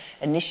 Rwanda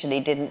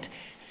initially didn't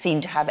seem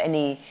to have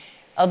any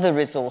other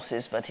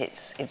resources but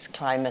its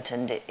climate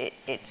and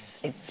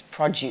its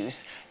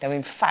produce, though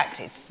in fact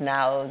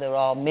there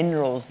are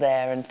minerals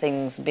there and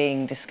things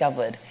being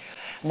discovered.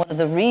 One of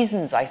the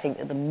reasons I think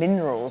that the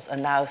minerals are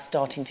now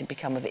starting to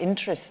become of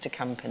interest to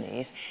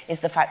companies is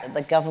the fact that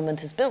the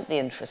government has built the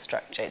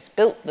infrastructure, it's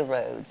built the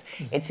roads,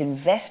 it's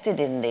invested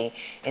in the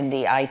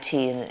IT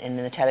and in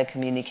the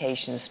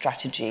telecommunications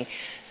strategy,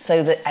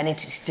 so that, and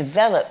it has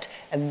developed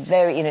a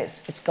very, you know,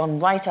 it's gone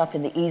right up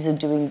in the ease of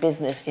doing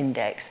business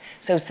index.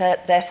 So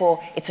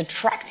therefore, it's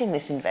attracting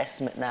this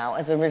investment now,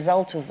 as a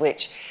result of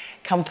which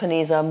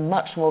companies are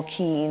much more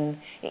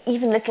keen,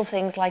 even little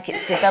things like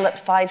it's developed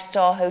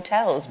five-star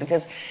hotels,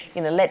 because,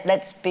 you know,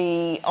 let's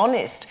be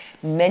honest,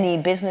 many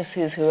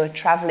businesses who are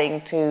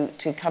traveling to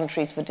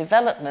countries for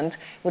development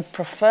would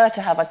prefer to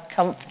have a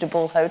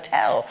comfortable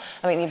hotel.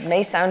 I mean, it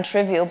may sound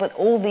trivial, but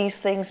all these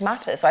things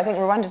matter. So I think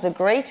Rwanda is a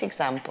great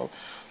example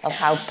of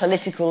how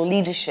political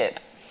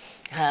leadership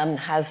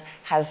has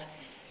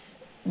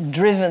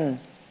driven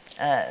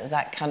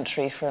that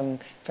country from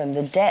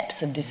the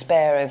depths of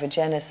despair over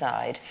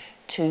genocide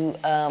to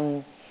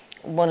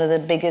one of the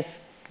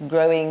biggest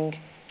growing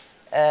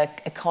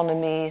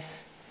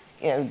economies,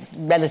 you know,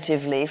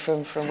 relatively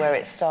from where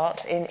it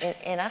starts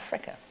in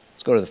Africa.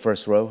 Let's go to the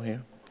first row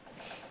here.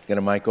 Get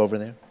a mic over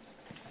there.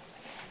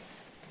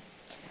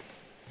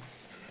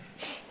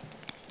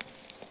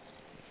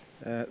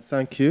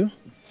 Thank you.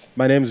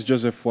 My name is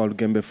Joseph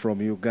Walugembe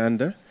from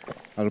Uganda.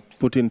 I'll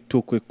put in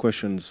two quick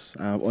questions.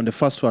 On the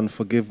first one,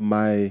 forgive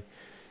my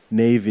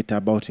naivety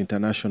about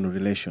international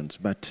relations,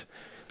 but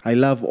I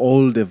love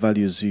all the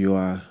values you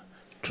are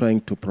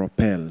trying to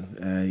propel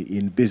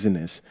in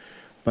business.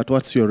 But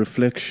what's your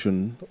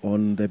reflection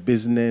on the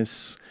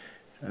business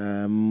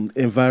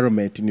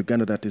environment in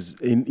Uganda that is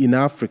in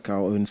Africa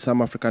or in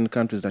some African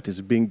countries that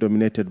is being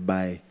dominated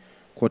by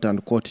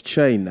quote-unquote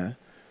China,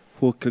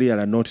 who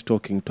clearly are not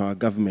talking to our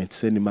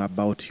governments anymore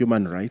about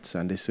human rights,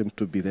 and they seem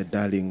to be the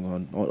darling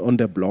on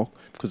the block,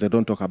 because they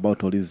don't talk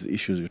about all these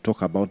issues you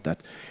talk about that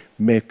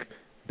make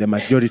the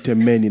majority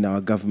men in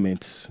our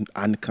governments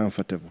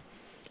uncomfortable.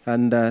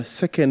 And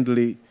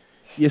secondly,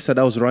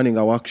 yesterday I was running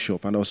a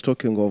workshop and I was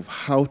talking of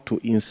how to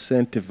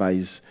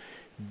incentivize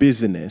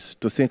business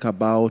to think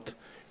about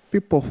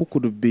people who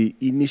could be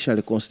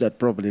initially considered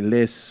probably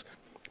less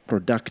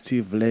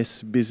productive,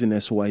 less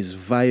business-wise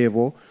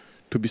viable,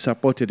 to be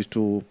supported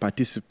to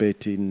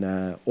participate in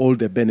all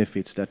the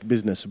benefits that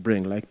business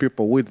bring, like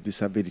people with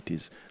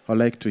disabilities. I'd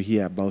like to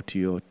hear about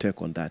your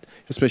take on that,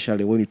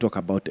 especially when you talk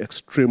about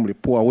extremely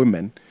poor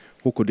women,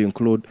 who could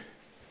include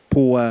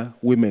poor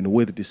women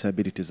with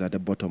disabilities at the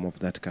bottom of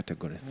that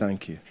category.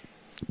 Thank you.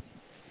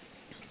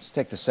 Let's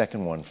take the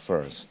second one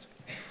first.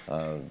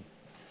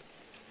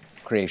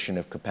 Creation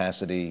of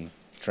capacity,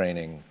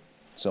 training,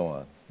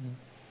 so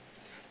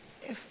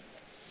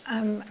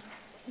on.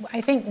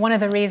 I think one of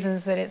the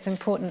reasons that it's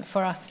important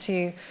for us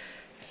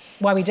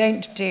why we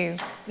don't do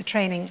the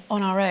training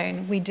on our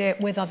own, we do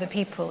it with other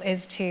people,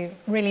 is to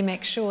really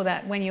make sure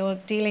that when you're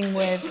dealing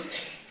with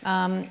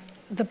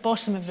the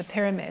bottom of the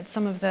pyramid,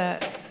 some of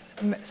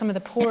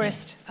the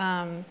poorest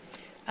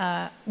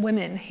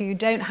women who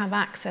don't have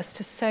access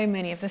to so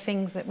many of the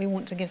things that we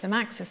want to give them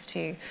access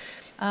to,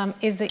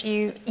 is that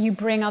you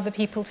bring other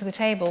people to the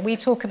table. We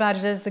talk about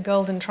it as the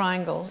golden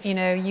triangle. You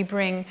know, you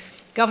bring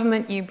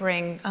government, you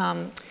bring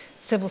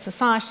civil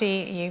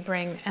society, you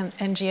bring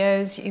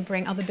NGOs, you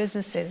bring other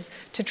businesses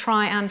to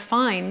try and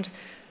find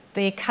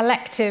the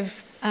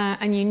collective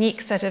and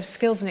unique set of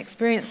skills and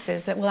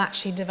experiences that will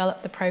actually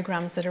develop the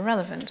programs that are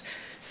relevant.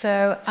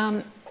 So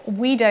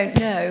we don't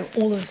know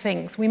all of the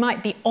things. We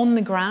might be on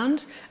the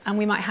ground and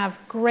we might have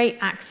great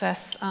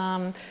access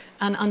and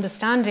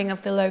understanding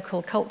of the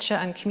local culture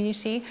and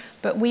community,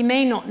 but we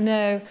may not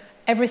know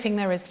everything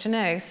there is to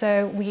know.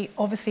 So we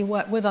obviously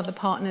work with other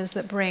partners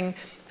that bring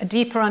a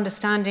deeper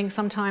understanding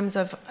sometimes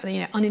of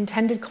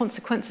unintended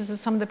consequences of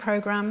some of the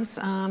programs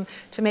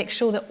to make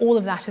sure that all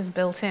of that is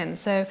built in.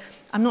 So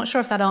I'm not sure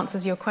if that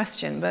answers your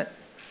question, but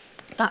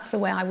that's the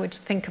way I would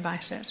think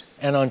about it.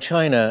 And on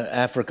China,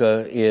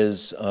 Africa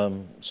is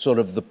sort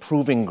of the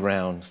proving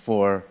ground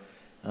for,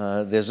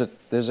 there's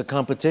a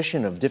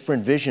competition of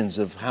different visions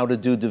of how to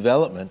do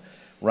development.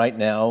 Right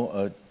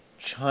now,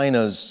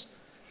 China's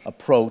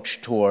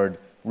approach toward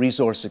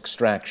resource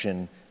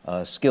extraction,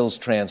 skills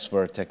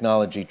transfer,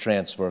 technology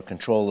transfer,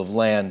 control of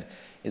land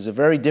is a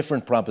very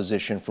different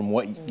proposition from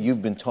what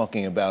you've been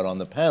talking about on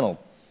the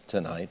panel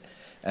tonight,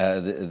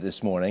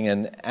 this morning.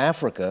 And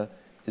Africa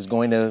is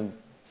going to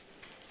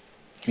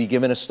be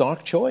given a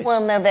stark choice. Well,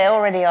 no, they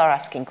already are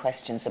asking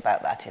questions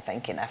about that, I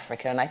think, in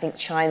Africa. And I think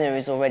China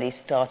is already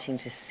starting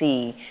to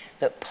see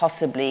that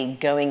possibly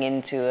going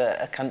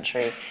into a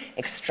country,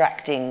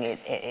 extracting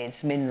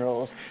its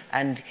minerals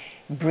and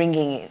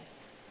bringing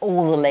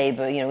all the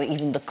labor, you know,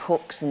 even the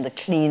cooks and the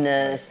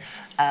cleaners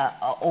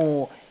are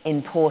all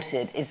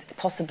imported, is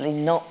possibly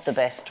not the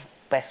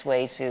best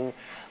way to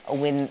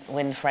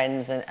win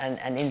friends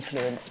and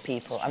influence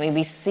people. I mean,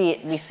 we see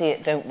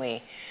it, don't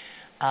we?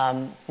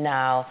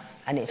 Now,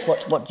 and it's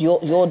what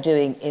you're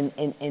doing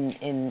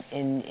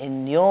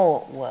in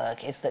your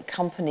work is that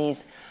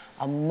companies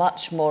are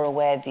much more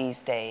aware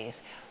these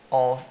days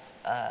of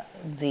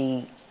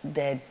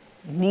their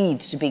need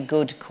to be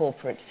good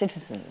corporate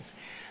citizens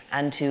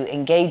and to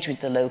engage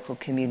with the local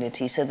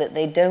community so that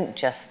they don't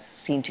just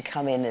seem to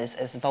come in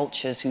as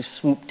vultures who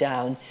swoop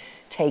down,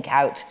 take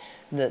out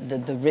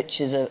the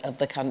riches of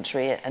the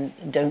country and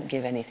don't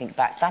give anything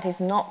back. That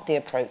is not the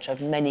approach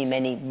of many,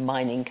 many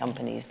mining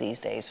companies these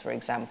days, for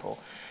example.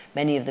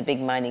 Many of the big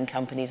mining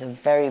companies are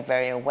very,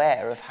 very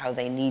aware of how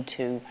they need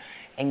to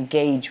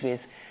engage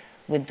with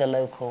the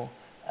local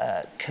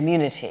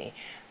community.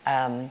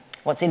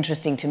 What's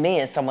interesting to me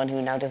as someone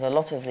who now does a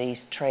lot of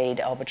these trade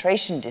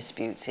arbitration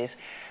disputes is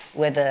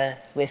whether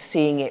we're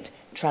seeing it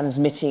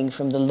transmitting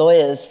from the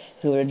lawyers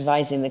who are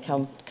advising the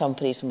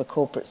companies from a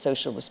corporate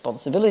social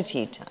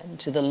responsibility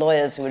to the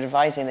lawyers who are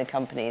advising the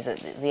companies at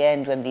the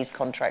end when these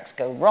contracts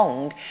go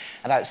wrong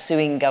about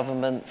suing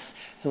governments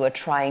who are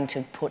trying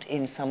to put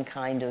in some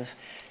kind of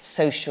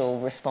social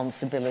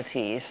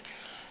responsibilities.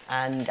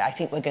 And I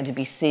think we're going to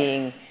be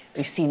seeing,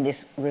 we've seen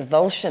this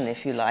revulsion,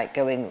 if you like,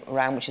 going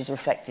around, which has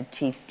reflected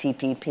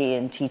TPP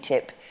and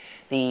TTIP,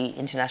 the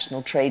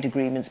international trade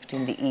agreements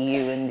between the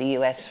EU and the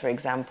US, for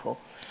example.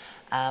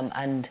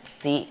 And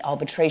the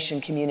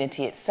arbitration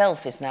community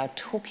itself is now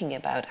talking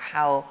about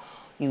how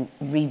you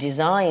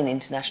redesign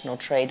international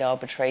trade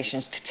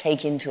arbitrations to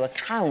take into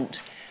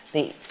account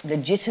the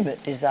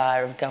legitimate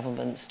desire of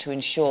governments to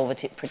ensure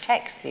that it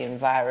protects the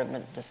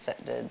environment,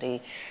 the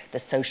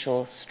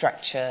social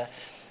structure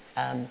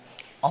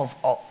of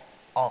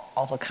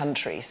a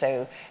country.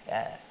 So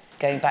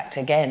going back to,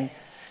 again,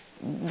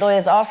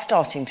 lawyers are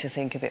starting to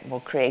think a bit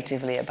more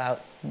creatively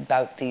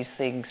about these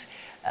things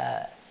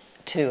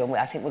too, and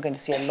I think we're going to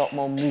see a lot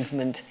more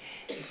movement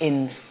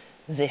in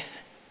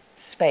this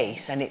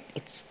space, and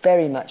it's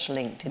very much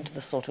linked into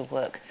the sort of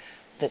work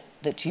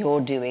that you're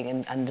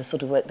doing and the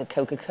sort of work that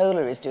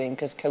Coca-Cola is doing,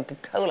 because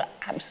Coca-Cola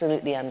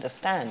absolutely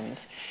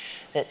understands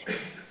that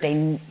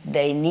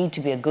they need to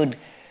be a good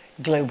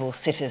global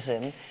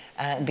citizen,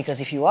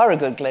 because if you are a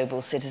good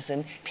global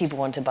citizen, people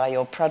want to buy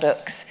your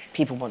products,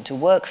 people want to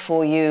work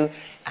for you,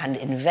 and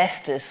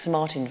investors,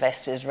 smart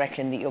investors,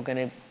 reckon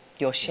that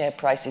your share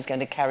price is going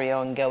to carry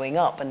on going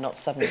up and not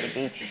suddenly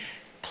be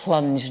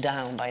plunged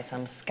down by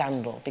some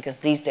scandal. Because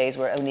these days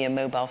we're only a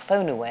mobile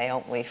phone away,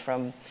 aren't we,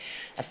 from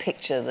a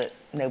picture that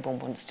no one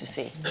wants to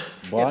see.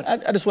 Bart?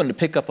 Yeah, I just wanted to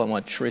pick up on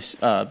what Cherie's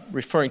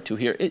referring to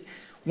here.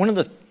 One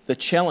of the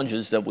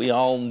challenges that we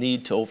all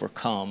need to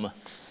overcome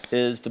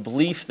is the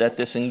belief that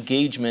this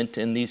engagement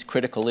in these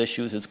critical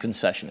issues is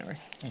concessionary.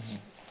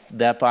 Mm-hmm.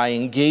 That by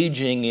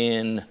engaging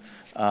in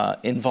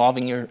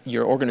involving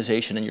your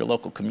organization and your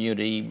local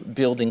community,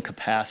 building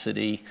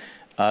capacity,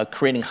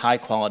 creating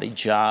high-quality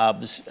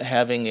jobs,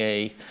 having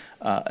a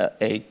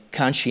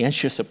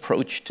conscientious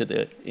approach to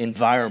the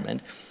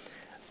environment,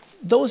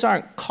 those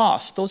aren't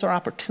costs, those are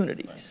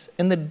opportunities. Right.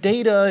 And the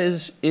data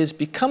is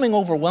becoming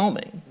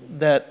overwhelming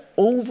that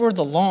over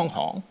the long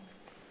haul,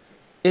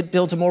 it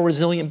builds a more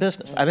resilient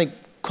business. I think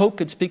Coke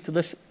could speak to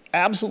this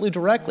absolutely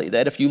directly,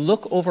 that if you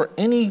look over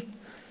any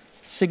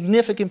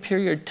significant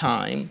period of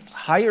time,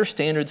 higher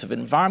standards of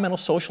environmental,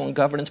 social, and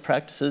governance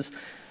practices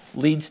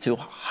leads to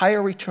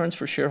higher returns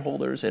for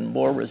shareholders and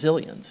more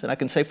resilience. And I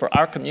can say for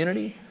our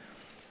community,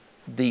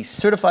 the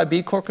certified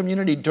B Corp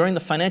community during the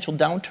financial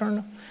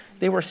downturn,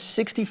 they were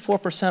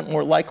 64%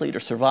 more likely to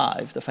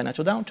survive the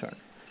financial downturn.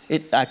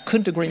 I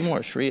couldn't agree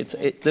more, Cherie.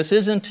 This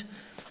isn't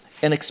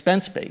an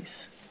expense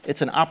base.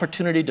 It's an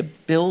opportunity to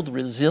build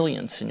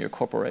resilience in your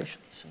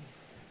corporations.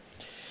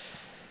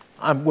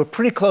 We're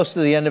pretty close to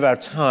the end of our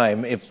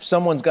time. If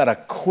someone's got a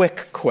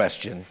quick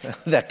question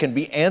that can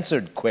be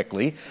answered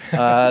quickly,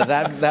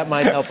 that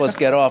might help us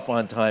get off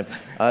on time.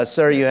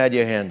 Sir, you had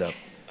your hand up.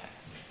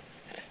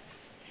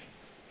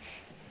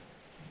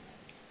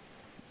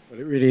 Well,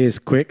 it really is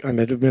quick. I'm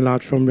Edward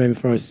Millard from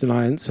Rainforest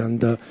Alliance,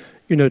 and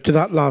you know, to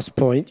that last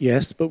point,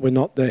 yes, but we're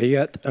not there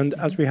yet. And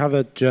as we have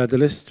a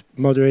journalist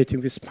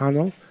moderating this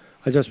panel,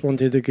 I just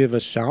wanted to give a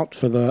shout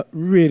for the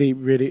really,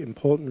 really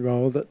important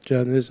role that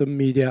journalism,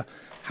 media,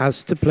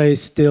 has to play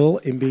still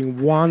in being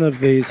one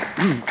of these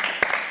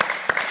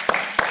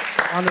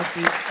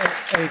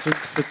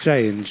agents for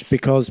change,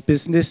 because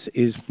business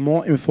is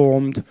more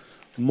informed,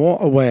 more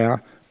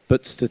aware,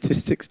 but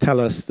statistics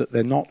tell us that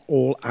they're not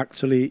all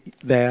actually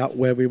there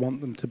where we want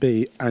them to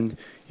be, and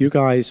you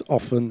guys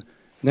often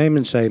name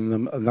and shame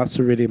them, and that's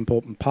a really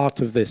important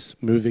part of this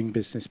moving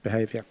business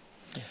behavior.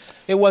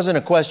 It wasn't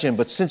a question,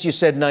 but since you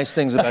said nice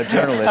things about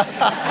journalists,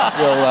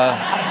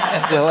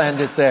 we'll end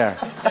it there.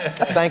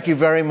 Thank you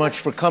very much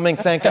for coming.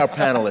 Thank our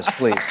panelists,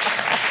 please.